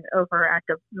campaign and over at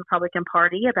the Republican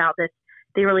Party about this.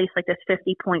 They released like this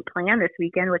 50-point plan this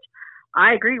weekend, which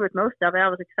I agree with most of it. I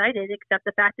was excited, except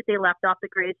the fact that they left off the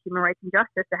greatest human rights and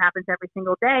justice that happens every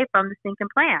single day from the stinking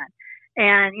plan.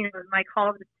 And, my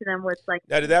call to them was like,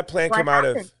 now, did that plan come out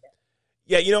of?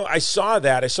 Yeah, I saw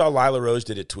that. I saw Lila Rose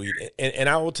did a tweet. And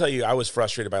I will tell you, I was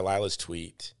frustrated by Lila's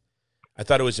tweet. I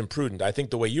thought it was imprudent. I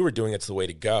think the way you were doing it's the way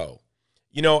to go.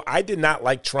 I did not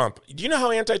like Trump. Do you know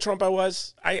how anti-Trump I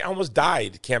was? I almost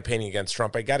died campaigning against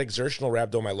Trump. I got exertional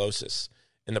rhabdomyolysis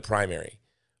in the primary.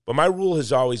 But my rule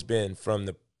has always been from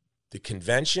the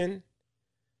convention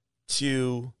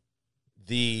to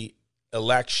the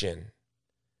election,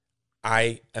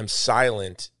 I am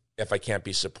silent if I can't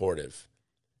be supportive.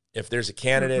 If there's a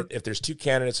candidate, if there's two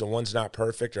candidates and one's not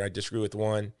perfect or I disagree with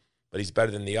one, but he's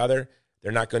better than the other,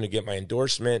 they're not going to get my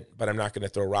endorsement, but I'm not going to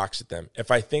throw rocks at them.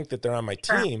 If I think that they're on my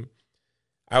team,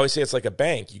 I always say it's like a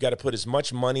bank. You got to put as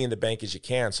much money in the bank as you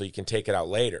can so you can take it out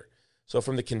later. So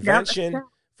from the convention...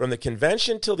 From the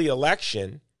convention till the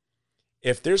election,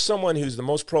 if there's someone who's the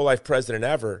most pro-life president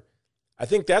ever, I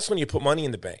think that's when you put money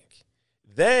in the bank.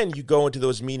 Then you go into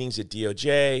those meetings at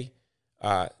DOJ,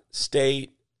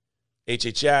 state,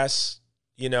 HHS,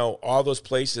 all those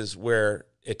places where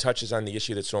it touches on the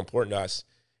issue that's so important to us,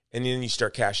 and then you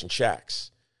start cashing checks.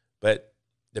 But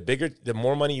the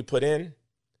more money you put in,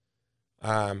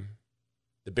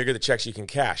 the bigger the checks you can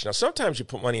cash. Now, sometimes you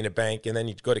put money in a bank and then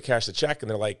you go to cash the check and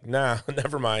they're like, nah,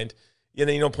 never mind. And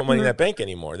then you don't put money in that bank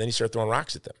anymore. Then you start throwing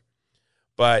rocks at them.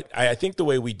 But I think the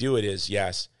way we do it is,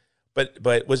 yes. But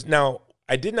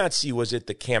I did not see, was it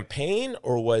the campaign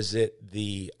or was it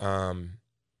the RNCs?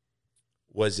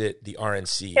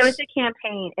 It was the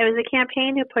campaign. It was the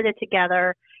campaign who put it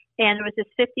together, and it was this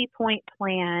 50-point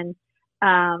plan.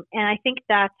 And I think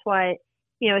that's what,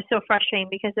 is so frustrating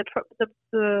because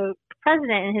the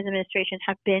president and his administration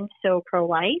have been so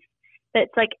pro-life that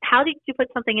it's like, how did you put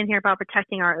something in here about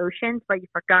protecting our oceans, but you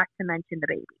forgot to mention the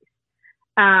babies?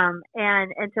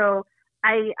 And so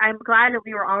I'm glad that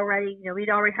we were already, we'd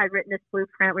already had written this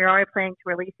blueprint. We were already planning to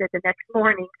release it the next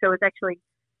morning. So it was actually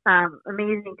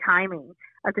amazing timing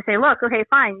to say, look, okay,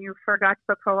 fine, you forgot to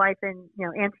put pro-life and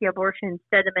anti-abortion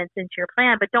sentiments into your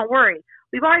plan, but don't worry,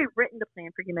 we've already written the plan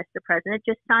for you, Mr. President.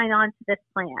 Just sign on to this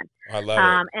plan. I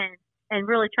love it. And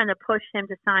really trying to push him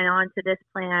to sign on to this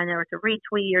plan or to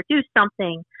retweet or do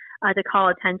something to call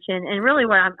attention. And really,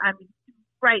 what I'm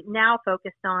right now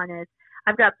focused on is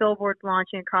I've got billboards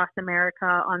launching across America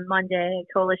on Monday.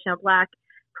 A coalition of Black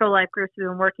pro-life groups we've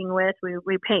been working with.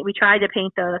 We tried to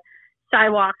paint the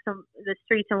sidewalks, the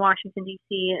streets in Washington,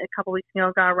 D.C. a couple weeks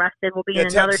ago, got arrested. We'll be in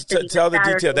another city. Tell the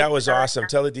detail. That was awesome.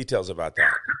 Tell the details about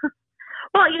that.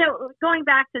 Well, going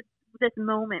back to this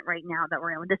moment right now that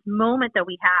we're in, this moment that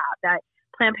we have, that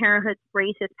Planned Parenthood's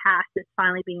racist past is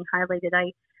finally being highlighted.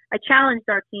 I challenged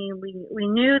our team. We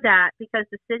knew that because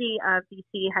the city of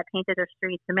D.C. had painted their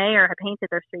streets, the mayor had painted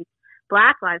their streets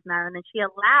Black Lives Matter, and then she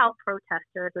allowed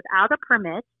protesters without a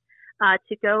permit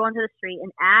to go onto the street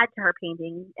and add to her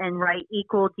painting and write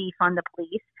equal defund the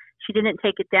police. She didn't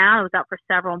take it down. It was up for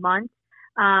several months.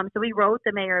 So we wrote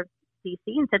the mayor of D.C.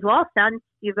 and said, well, son,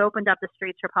 you've opened up the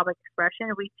streets for public expression,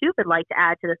 and we too would like to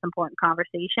add to this important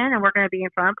conversation. And we're going to be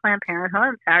in front of Planned Parenthood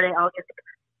on Saturday, August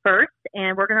 1st,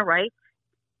 and we're going to write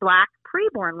Black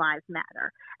preborn lives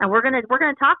matter. And we're going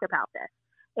to talk about this.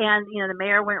 And, the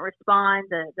mayor wouldn't respond.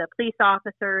 The police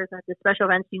officers at the special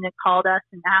events unit called us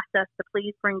and asked us to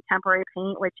please bring temporary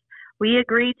paint, which we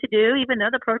agreed to do, even though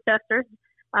the protesters,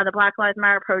 the Black Lives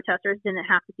Matter protesters, didn't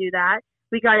have to do that.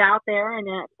 We got out there, and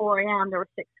at 4 a.m., there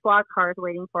were 6 squad cars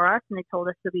waiting for us, and they told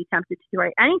us if we attempted to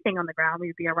write anything on the ground,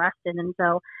 we'd be arrested. And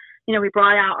so, we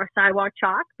brought out our sidewalk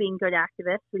chalk, being good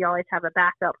activists. We always have a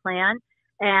backup plan.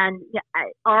 And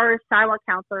our sidewalk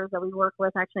counselors that we work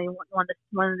with, actually one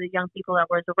of the young people that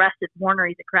was arrested, Warner,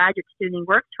 he's a graduate student, he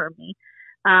works for me.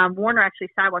 Warner actually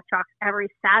sidewalk chalks every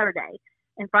Saturday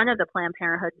in front of the Planned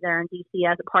Parenthood there in D.C.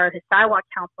 as a part of his sidewalk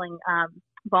counseling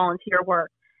volunteer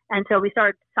work. And so we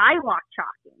started sidewalk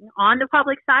chalking on the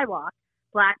public sidewalk.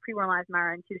 Black preborn lives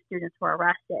matter, and 2 students were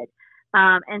arrested.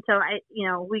 And so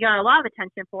we got a lot of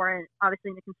attention for it,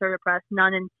 obviously in the conservative press,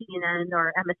 none in CNN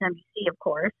or MSNBC, of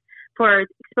course, for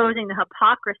exposing the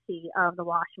hypocrisy of the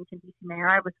Washington, D.C. mayor.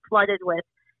 I was flooded with,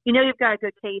 you've got a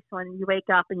good case when you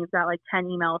wake up and you've got like 10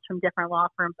 emails from different law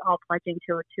firms all pledging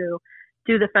to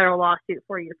do the federal lawsuit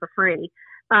for you for free.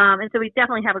 And so we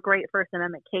definitely have a great First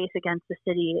Amendment case against the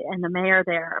city and the mayor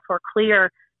there for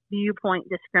clear viewpoint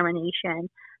discrimination.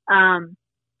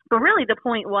 But really the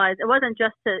point was, it wasn't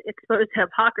just to expose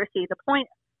hypocrisy. The point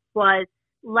was,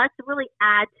 let's really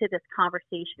add to this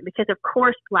conversation, because of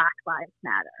course Black Lives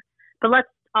Matter. But let's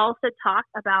also talk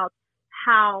about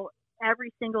how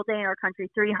every single day in our country,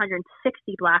 360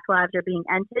 Black lives are being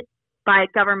ended by a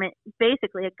government,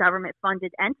 basically a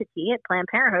government-funded entity at Planned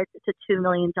Parenthood to $2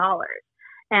 million.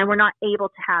 And we're not able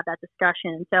to have that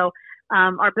discussion. So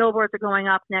our billboards are going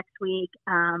up next week.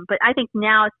 But I think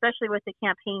now, especially with the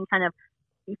campaign kind of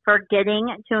forgetting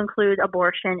to include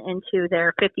abortion into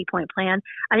their 50-point plan,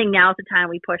 I think now's the time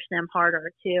we push them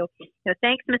harder to,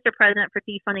 thanks, Mr. President, for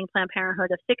defunding Planned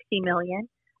Parenthood of $60 million.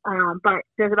 But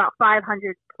there's about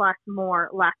 500 plus more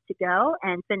left to go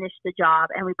and finish the job.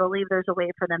 And we believe there's a way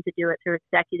for them to do it through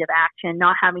executive action,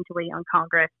 not having to wait on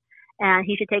Congress. And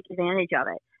he should take advantage of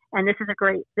it. And this is a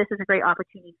great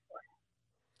opportunity for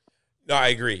him. No, I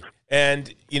agree.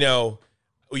 And,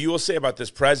 you will say about this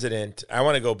president, I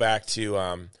want to go back to,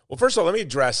 well, first of all, let me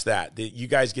address that you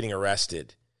guys getting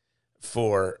arrested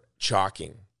for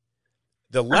chalking.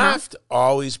 The left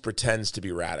always pretends to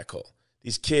be radical.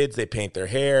 These kids, they paint their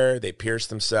hair, they pierce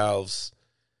themselves,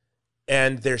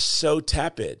 and they're so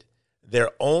tepid. They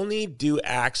only do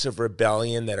acts of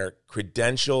rebellion that are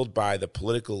credentialed by the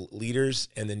political leaders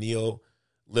and the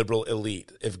neoliberal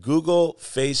elite. If Google,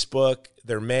 Facebook,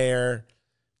 their mayor,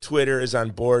 Twitter is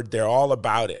on board, they're all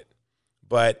about it.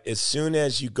 But as soon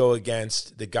as you go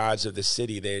against the gods of the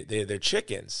city, they're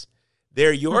chickens.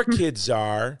 Your kids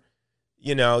are,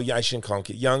 I shouldn't call them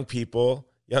kids, young people,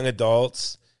 young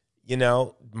adults,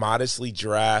 modestly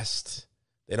dressed.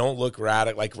 They don't look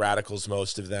like radicals,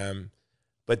 most of them,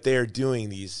 but they're doing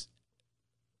these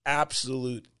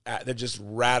they're just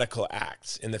radical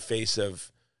acts in the face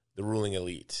of the ruling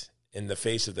elite, in the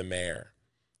face of the mayor.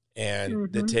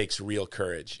 And that takes real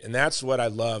courage. And that's what I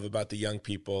love about the young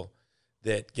people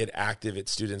that get active at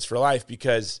Students for Life,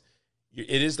 because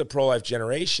it is the pro-life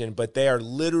generation, but they are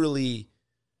literally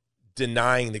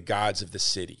denying the gods of the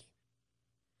city.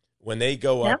 When they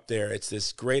go up there, it's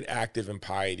this great act of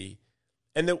impiety.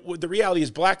 And the reality is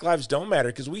Black lives don't matter,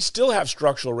 because we still have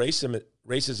structural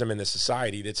racism in the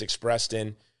society that's expressed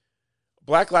in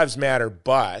Black lives matter,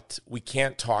 but we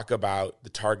can't talk about the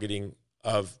targeting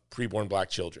of preborn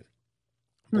Black children.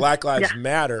 Black lives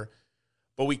matter,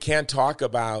 but we can't talk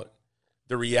about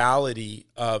the reality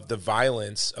of the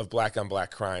violence of Black on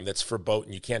Black crime that's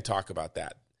verboten. You can't talk about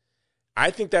that. I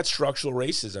think that's structural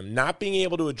racism. Not being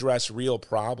able to address real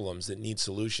problems that need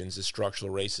solutions is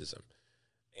structural racism.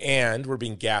 And we're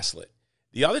being gaslit.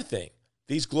 The other thing,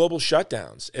 these global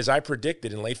shutdowns, as I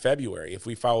predicted in late February, if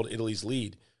we followed Italy's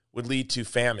lead, would lead to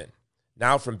famine.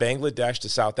 Now from Bangladesh to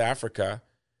South Africa,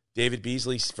 David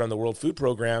Beasley from the World Food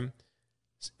Program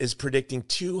is predicting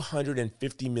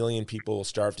 250 million people will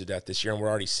starve to death this year, and we're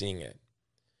already seeing it.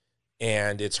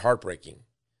 And it's heartbreaking.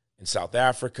 In South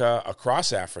Africa,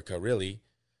 across Africa, really,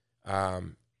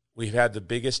 we've had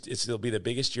it'll be the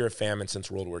biggest year of famine since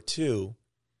World War II.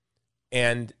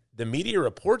 And the media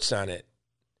reports on it,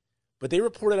 but they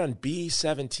reported on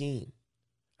B-17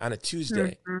 on a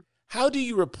Tuesday. How do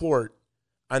you report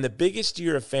on the biggest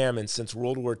year of famine since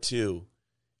World War II,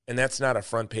 and that's not a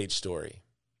front page story?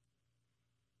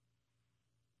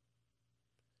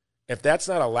 If that's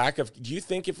not a lack of, do you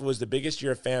think if it was the biggest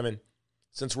year of famine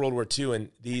since World War II and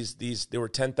there were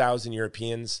 10,000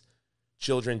 Europeans,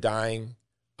 children dying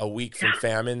a week from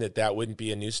famine, that wouldn't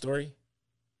be a news story?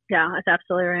 Yeah, that's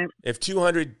absolutely right. If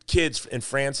 200 kids in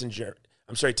France and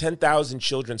 10,000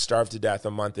 children starved to death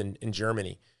a month in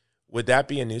Germany, would that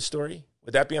be a news story?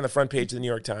 Would that be on the front page of the New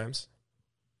York Times?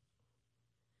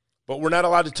 But we're not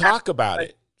allowed to talk about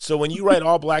it. So when you write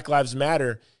All Black Lives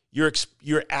Matter,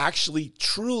 you're actually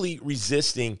truly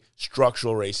resisting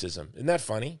structural racism. Isn't that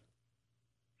funny?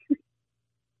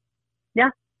 Yeah,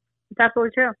 it's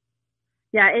absolutely true.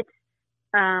 Yeah, it's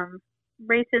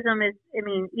racism is,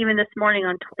 even this morning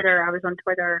on Twitter, I was on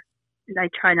Twitter, and I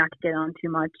try not to get on too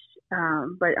much,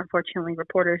 but unfortunately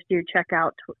reporters do check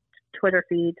out Twitter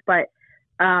feeds. But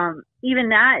even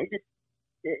that is just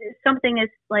something is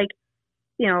like,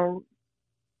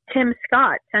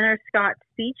 Senator Scott's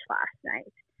speech last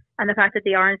night, and the fact that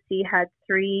the RNC had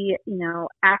 3,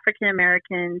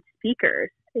 African-American speakers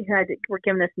who were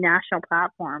given this national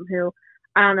platform, who,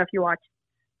 I don't know if you watched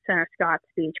Senator Scott's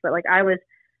speech, but I was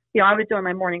doing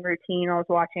my morning routine. I was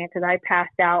watching it because I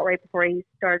passed out right before he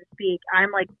started to speak.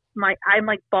 I'm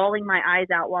bawling my eyes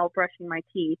out while brushing my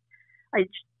teeth.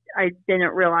 I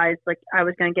didn't realize I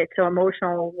was going to get so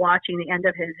emotional watching the end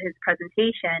of his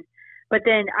presentation. But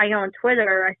then I go on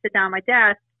Twitter, I sit down at my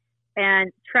desk,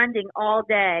 and trending all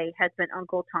day has been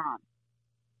Uncle Tom.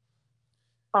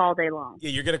 All day long. Yeah,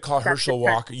 you're going to call Herschel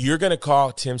Walker. You're going to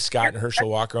call Tim Scott and Herschel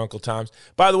Walker Uncle Toms.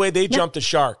 By the way, they jumped the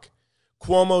shark.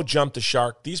 Cuomo jumped the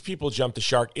shark. These people jumped the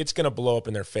shark. It's going to blow up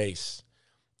in their face.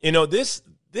 You know, this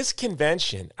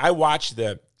convention, I watched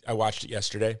it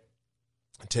yesterday.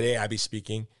 Today, I'll be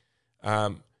speaking.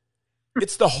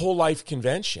 It's the whole life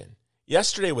convention.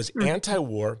 Yesterday was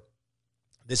anti-war.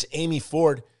 This Amy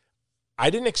Ford, I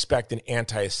didn't expect an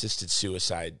anti-assisted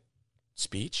suicide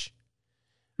speech.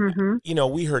 Mm-hmm. You know,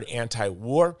 we heard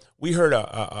anti-war. We heard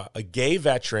a gay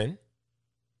veteran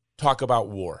talk about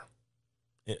war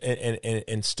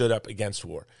and stood up against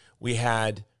war. We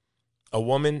had a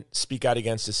woman speak out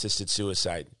against assisted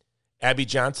suicide. Abby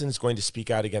Johnson is going to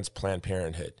speak out against Planned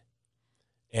Parenthood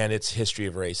and its history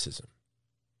of racism.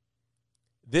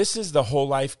 This is the whole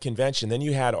life convention. Then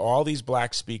you had all these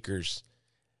black speakers.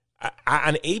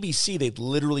 On ABC, they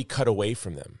literally cut away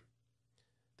from them.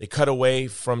 They cut away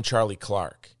from Charlie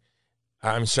Kirk.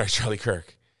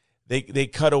 They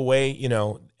cut away, you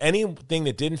know, anything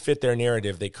that didn't fit their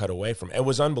narrative, they cut away from. It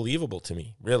was unbelievable to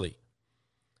me, really.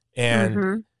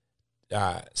 And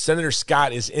Senator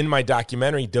Scott is in my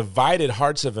documentary, Divided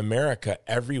Hearts of America,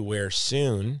 everywhere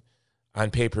soon on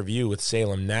pay-per-view with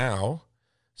Salem Now.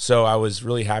 So I was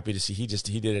really happy to see he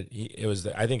did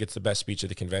it. I think it's the best speech of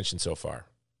the convention so far.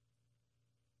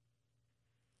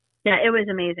 Yeah, it was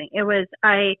amazing.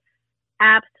 I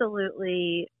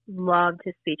absolutely loved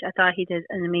his speech. I thought he did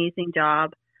an amazing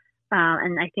job.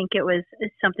 And I think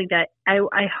it's something that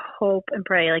I hope and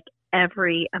pray like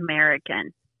every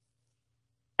American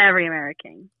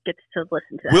gets to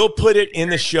listen to that. We'll put it in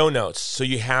the show notes, so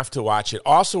you have to watch it.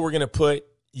 Also, we're going to put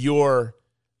your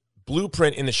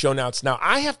blueprint in the show notes. Now,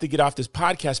 I have to get off this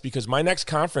podcast because my next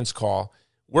conference call,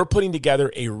 we're putting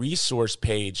together a resource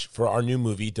page for our new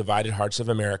movie, Divided Hearts of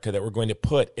America, that we're going to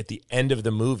put at the end of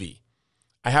the movie.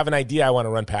 I have an idea I want to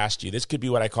run past you. This could be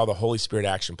what I call the Holy Spirit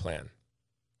Action Plan.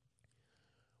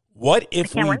 What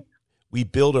if we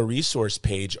build a resource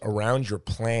page around your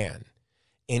plan,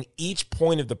 and each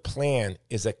point of the plan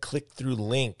is a click-through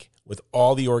link with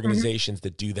all the organizations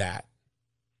that do that?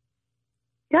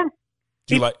 Yeah.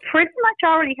 Do you pretty much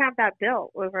already have that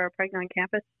built over our Pregnant on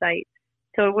Campus site,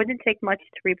 so it wouldn't take much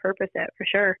to repurpose it for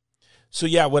sure. So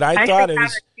yeah, what I thought is,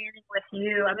 standing with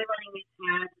you. I've been running these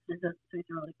ads. This is doing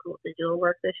some really cool digital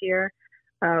work this year,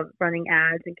 running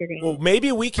ads and getting. Well,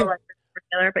 maybe we can.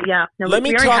 But yeah, let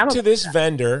me talk to this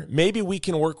vendor. Maybe we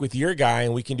can work with your guy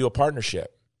and we can do a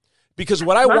partnership. Because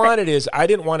what I wanted is, I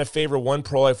didn't want to favor one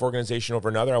pro-life organization over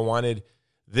another. I wanted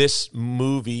this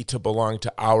movie to belong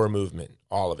to our movement,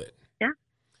 all of it. Yeah.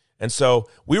 And so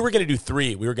we were going to do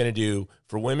 3. We were going to do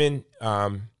for women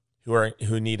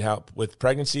who need help with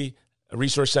pregnancy,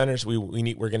 resource centers. We're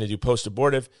going to do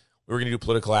post-abortive. We were going to do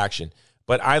political action.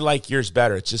 But I like yours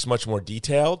better. It's just much more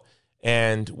detailed.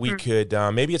 And we could,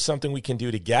 maybe it's something we can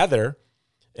do together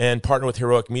and partner with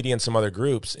Heroic Media and some other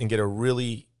groups and get a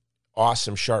really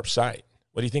awesome, sharp site.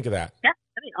 What do you think of that? Yeah,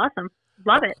 that'd be awesome.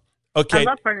 Love it. Okay. I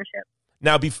love partnership.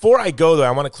 Now, before I go, though,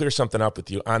 I want to clear something up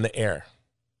with you on the air.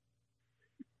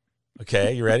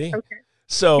 Okay, you ready? Okay.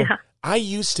 So I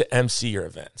used to MC your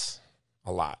events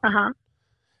a lot. Uh-huh.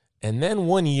 And then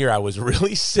one year I was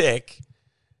really sick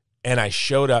and I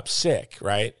showed up sick,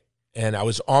 right? And I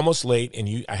was almost late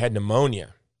and I had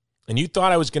pneumonia. And you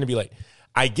thought I was going to be late.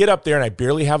 I get up there and I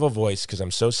barely have a voice because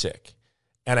I'm so sick.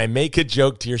 And I make a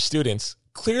joke to your students,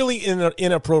 clearly an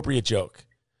inappropriate joke,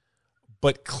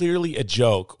 but clearly a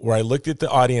joke where I looked at the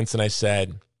audience and I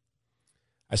said,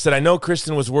 I know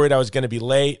Kristan was worried I was going to be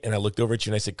late. And I looked over at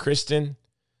you and I said, Kristan,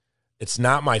 it's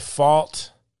not my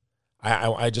fault.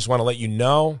 I just want to let you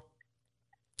know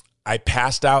I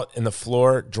passed out in the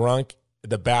floor drunk at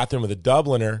the bathroom with a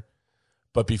Dubliner.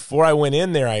 But before I went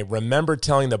in there, I remember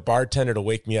telling the bartender to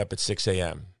wake me up at 6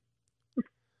 a.m.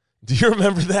 Do you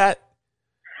remember that?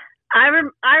 I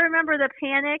remember the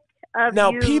panic of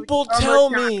now, you people tell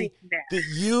me that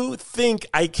you think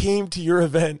I came to your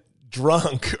event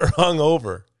drunk or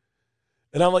hungover.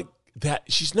 And I'm like,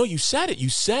 no, you said it. You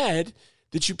said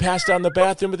that you passed out in the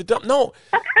bathroom with the Dubliner. No,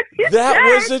 that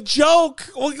was a joke.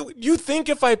 Well, you think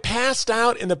if I passed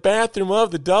out in the bathroom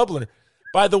of the Dubliner.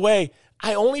 By the way,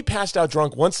 I only passed out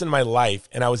drunk once in my life,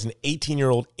 and I was an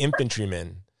 18-year-old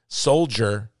infantryman,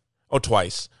 soldier,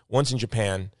 twice. Once in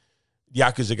Japan.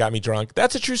 Yakuza got me drunk.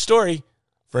 That's a true story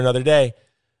for another day.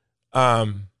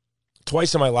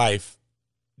 Twice in my life.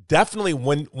 Definitely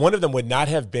one of them would not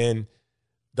have been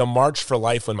the March for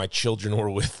Life when my children were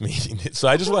with me. So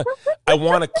I I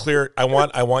want to clear. I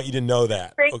want you to know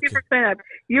that. Thank you for clearing up.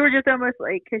 You were just almost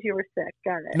late because you were sick.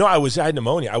 Got it. No, I had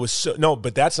pneumonia.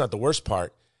 But that's not the worst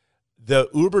part. The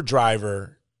Uber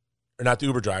driver, or not the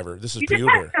Uber driver. This was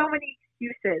pre-Uber. You just had so many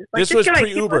excuses. Like, this was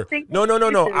pre-Uber. No.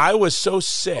 Excuses. I was so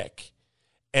sick,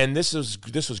 and this was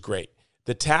great.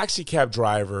 The taxi cab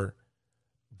driver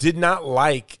did not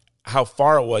like how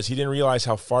far it was. He didn't realize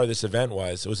how far this event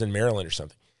was. It was in Maryland or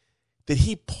something. That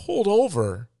he pulled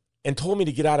over and told me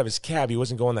to get out of his cab. He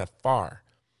wasn't going that far.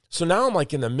 So now I'm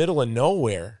like in the middle of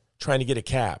nowhere trying to get a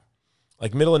cab.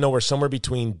 Like middle of nowhere, somewhere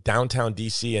between downtown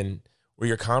DC and where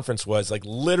your conference was, like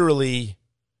literally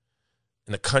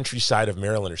in the countryside of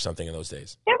Maryland or something in those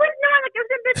days. It was not like it was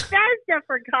in Bethesda,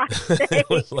 for God's sake. It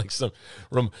was like some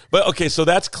room. But okay, so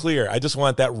that's clear. I just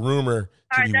want that rumor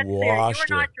to be washed.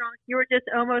 You were not drunk. You were just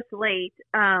almost late.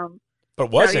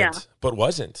 But wasn't. So, yeah. But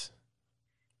wasn't.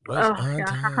 Was on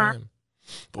time.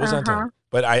 But was on time.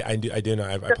 But I do know.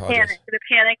 I apologize. The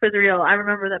panic was real. I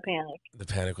remember the panic. The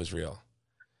panic was real.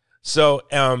 So,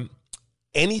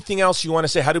 anything else you want to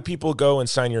say? How do people go and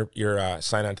sign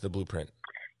sign on to the blueprint?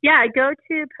 Yeah, go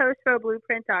to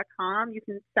postrowblueprint.com. You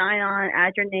can sign on,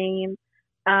 add your name.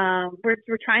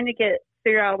 We're trying to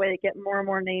figure out a way to get more and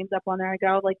more names up on there. I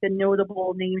got like the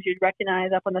notable names you'd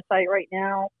recognize up on the site right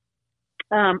now.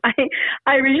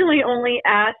 I originally only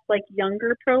asked like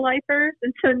younger pro-lifers,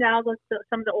 and so now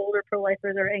some of the older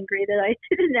pro-lifers are angry that I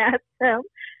didn't ask them.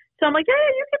 So I'm like, hey,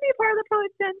 you can be part of the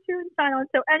Pro-Gen too and sign on.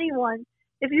 So anyone,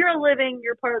 if you're living,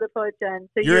 you're part of the Pro-Gen.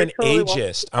 So you're an totally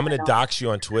ageist. I'm going to dox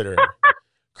you on Twitter.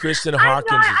 Kristan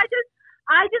Hawkins.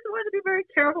 I just wanted to be very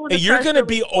careful. Hey, you're going to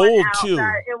be old too.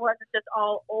 It wasn't just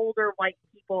all older white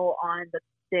people on the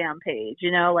damn page.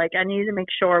 Like I needed to make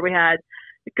sure we had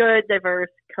a good, diverse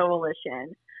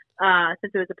coalition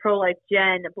since it was a pro-life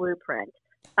gen blueprint.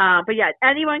 But yeah,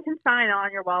 anyone can sign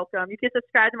on. You're welcome. You can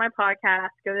subscribe to my podcast.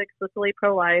 Go to Explicitly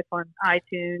Pro-Life on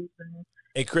iTunes and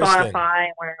Spotify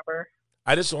and wherever.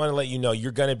 I just want to let you know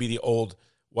you're going to be the old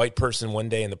white person one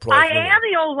day in the pro-life movement. I am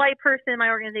the old white person in my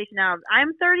organization now.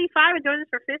 I'm 35 and doing this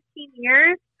for 15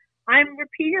 years. I'm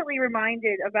repeatedly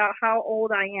reminded about how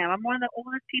old I am. I'm one of the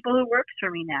oldest people who works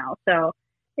for me now. So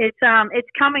it's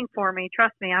coming for me.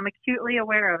 Trust me. I'm acutely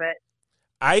aware of it.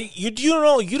 You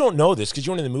don't know this because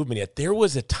you weren't in the movement yet. There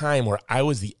was a time where I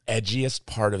was the edgiest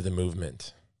part of the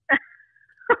movement.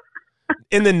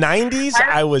 In the 90s,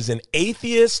 I was an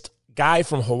atheist guy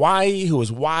from Hawaii who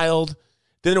was wild.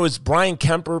 Then there was Brian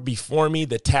Kemper before me,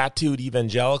 the tattooed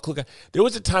evangelical guy. There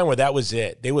was a time where that was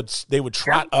it. They would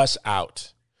trot us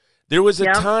out. There was a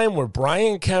time where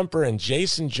Brian Kemper and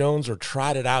Jason Jones were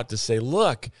trotted out to say,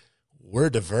 look, we're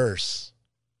diverse.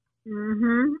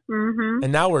 Mm-hmm, mm-hmm.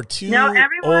 And now we're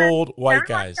old white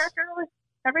guys.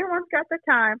 Everyone's got the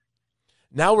time.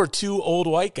 Now we're two old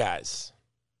white guys.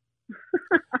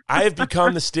 I have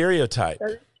become the stereotype.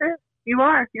 That is true. You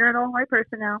are. You're an old white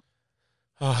person now.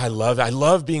 Oh, I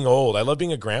love being old. I love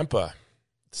being a grandpa.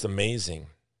 It's amazing.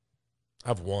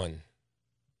 I've won.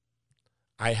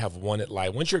 I have won at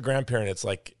life. Once you're a grandparent, it's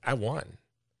like, I won.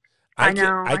 I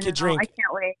could drink. I can't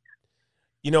wait.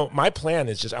 My plan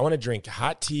is just I want to drink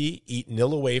hot tea, eat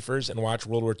Nilla wafers, and watch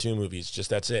World War II movies. Just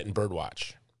that's it, and bird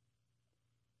watch.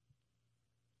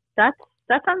 That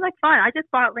sounds like fun. I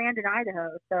just bought land in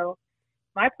Idaho, so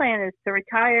my plan is to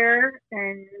retire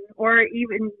or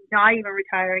even not even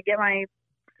retire and get my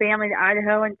family to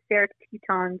Idaho and stare at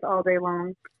Tetons all day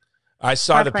long. I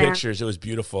saw the pictures. It was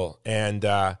beautiful. And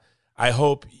I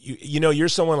hope, you're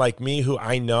someone like me who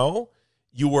I know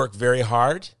you work very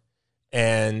hard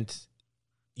and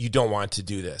you don't want to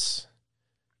do this,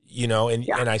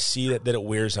 and I see that it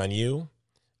wears on you.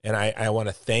 And I want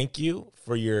to thank you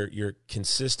for your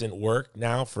consistent work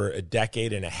now for a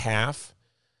decade and a half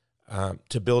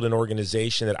to build an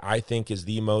organization that I think is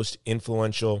the most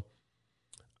influential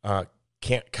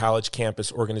college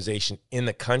campus organization in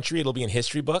the country. It'll be in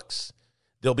history books.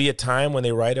 There'll be a time when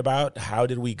they write about how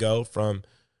did we go from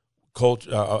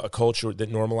a culture that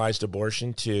normalized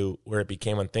abortion to where it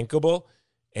became unthinkable.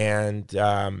 And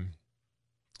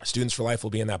Students for Life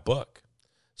will be in that book.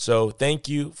 So thank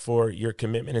you for your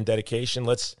commitment and dedication.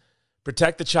 Let's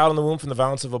protect the child in the womb from the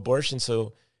violence of abortion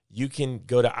so you can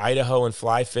go to Idaho and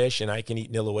fly fish, and I can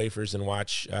eat Nilla wafers and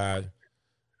watch the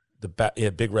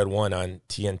Big Red One on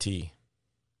TNT.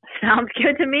 Sounds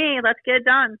good to me. Let's get it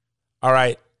done. All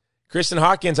right. Kristan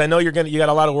Hawkins, I know you got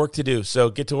a lot of work to do, so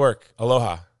get to work.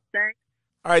 Aloha. Thanks.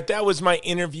 All right, that was my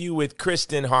interview with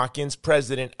Kristan Hawkins,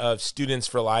 president of Students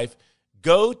for Life.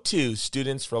 Go to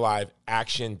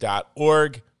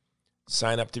studentsforlifeaction.org.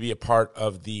 Sign up to be a part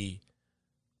of the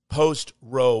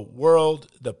post-Roe world,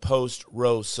 the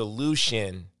post-Roe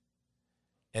solution,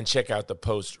 and check out the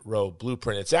Post Row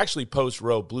Blueprint. It's actually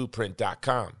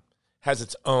postrowblueprint.com. Has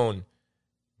its own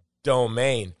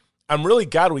domain. I'm really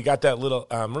glad we got that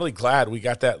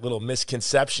little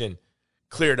misconception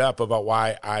cleared up about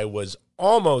why I was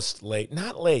almost late,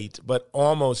 not late, but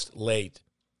almost late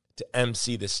to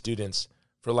MC the Students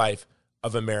for Life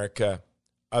of America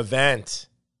event.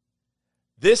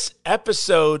 This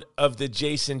episode of the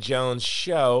Jason Jones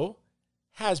Show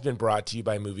has been brought to you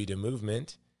by Movie to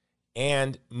Movement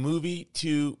and Movie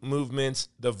to Movement's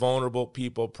The Vulnerable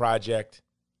People Project.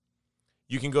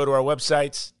 You can go to our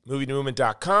websites,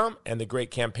 movieToMovement.com and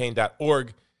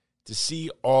thegreatcampaign.org, to see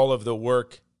all of the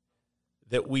work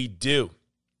that we do.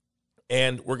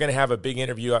 And we're going to have a big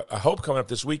interview, I hope, coming up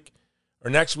this week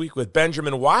or next week with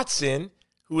Benjamin Watson,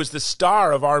 who is the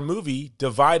star of our movie,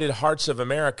 Divided Hearts of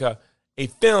America, a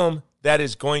film that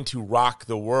is going to rock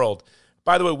the world.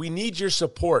 By the way, we need your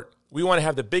support. We want to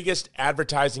have the biggest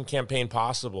advertising campaign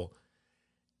possible.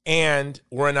 And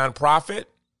we're a nonprofit.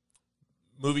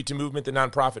 Movie to Movement, the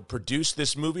nonprofit, produced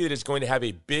this movie that is going to have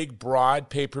a big, broad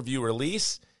pay-per-view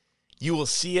release. You will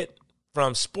see it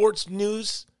from sports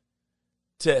news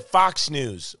to Fox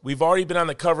News. We've already been on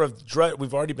the cover of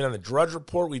we've already been on the Drudge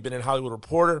Report. We've been in Hollywood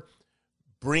Reporter,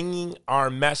 bringing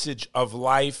our message of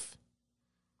life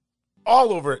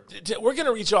all over. We're going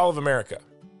to reach all of America,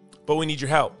 but we need your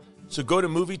help. So go to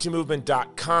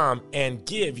movieToMovement.com and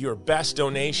give your best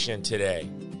donation today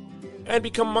and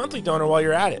become a monthly donor while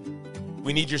you're at it.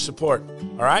 We need your support.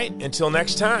 All right? Until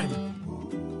next time,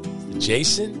 it's the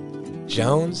Jason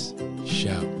Jones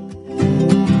Show.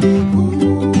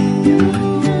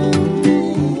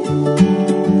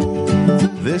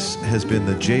 This has been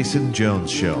the Jason Jones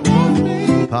Show,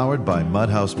 powered by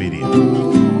Mudhouse Media.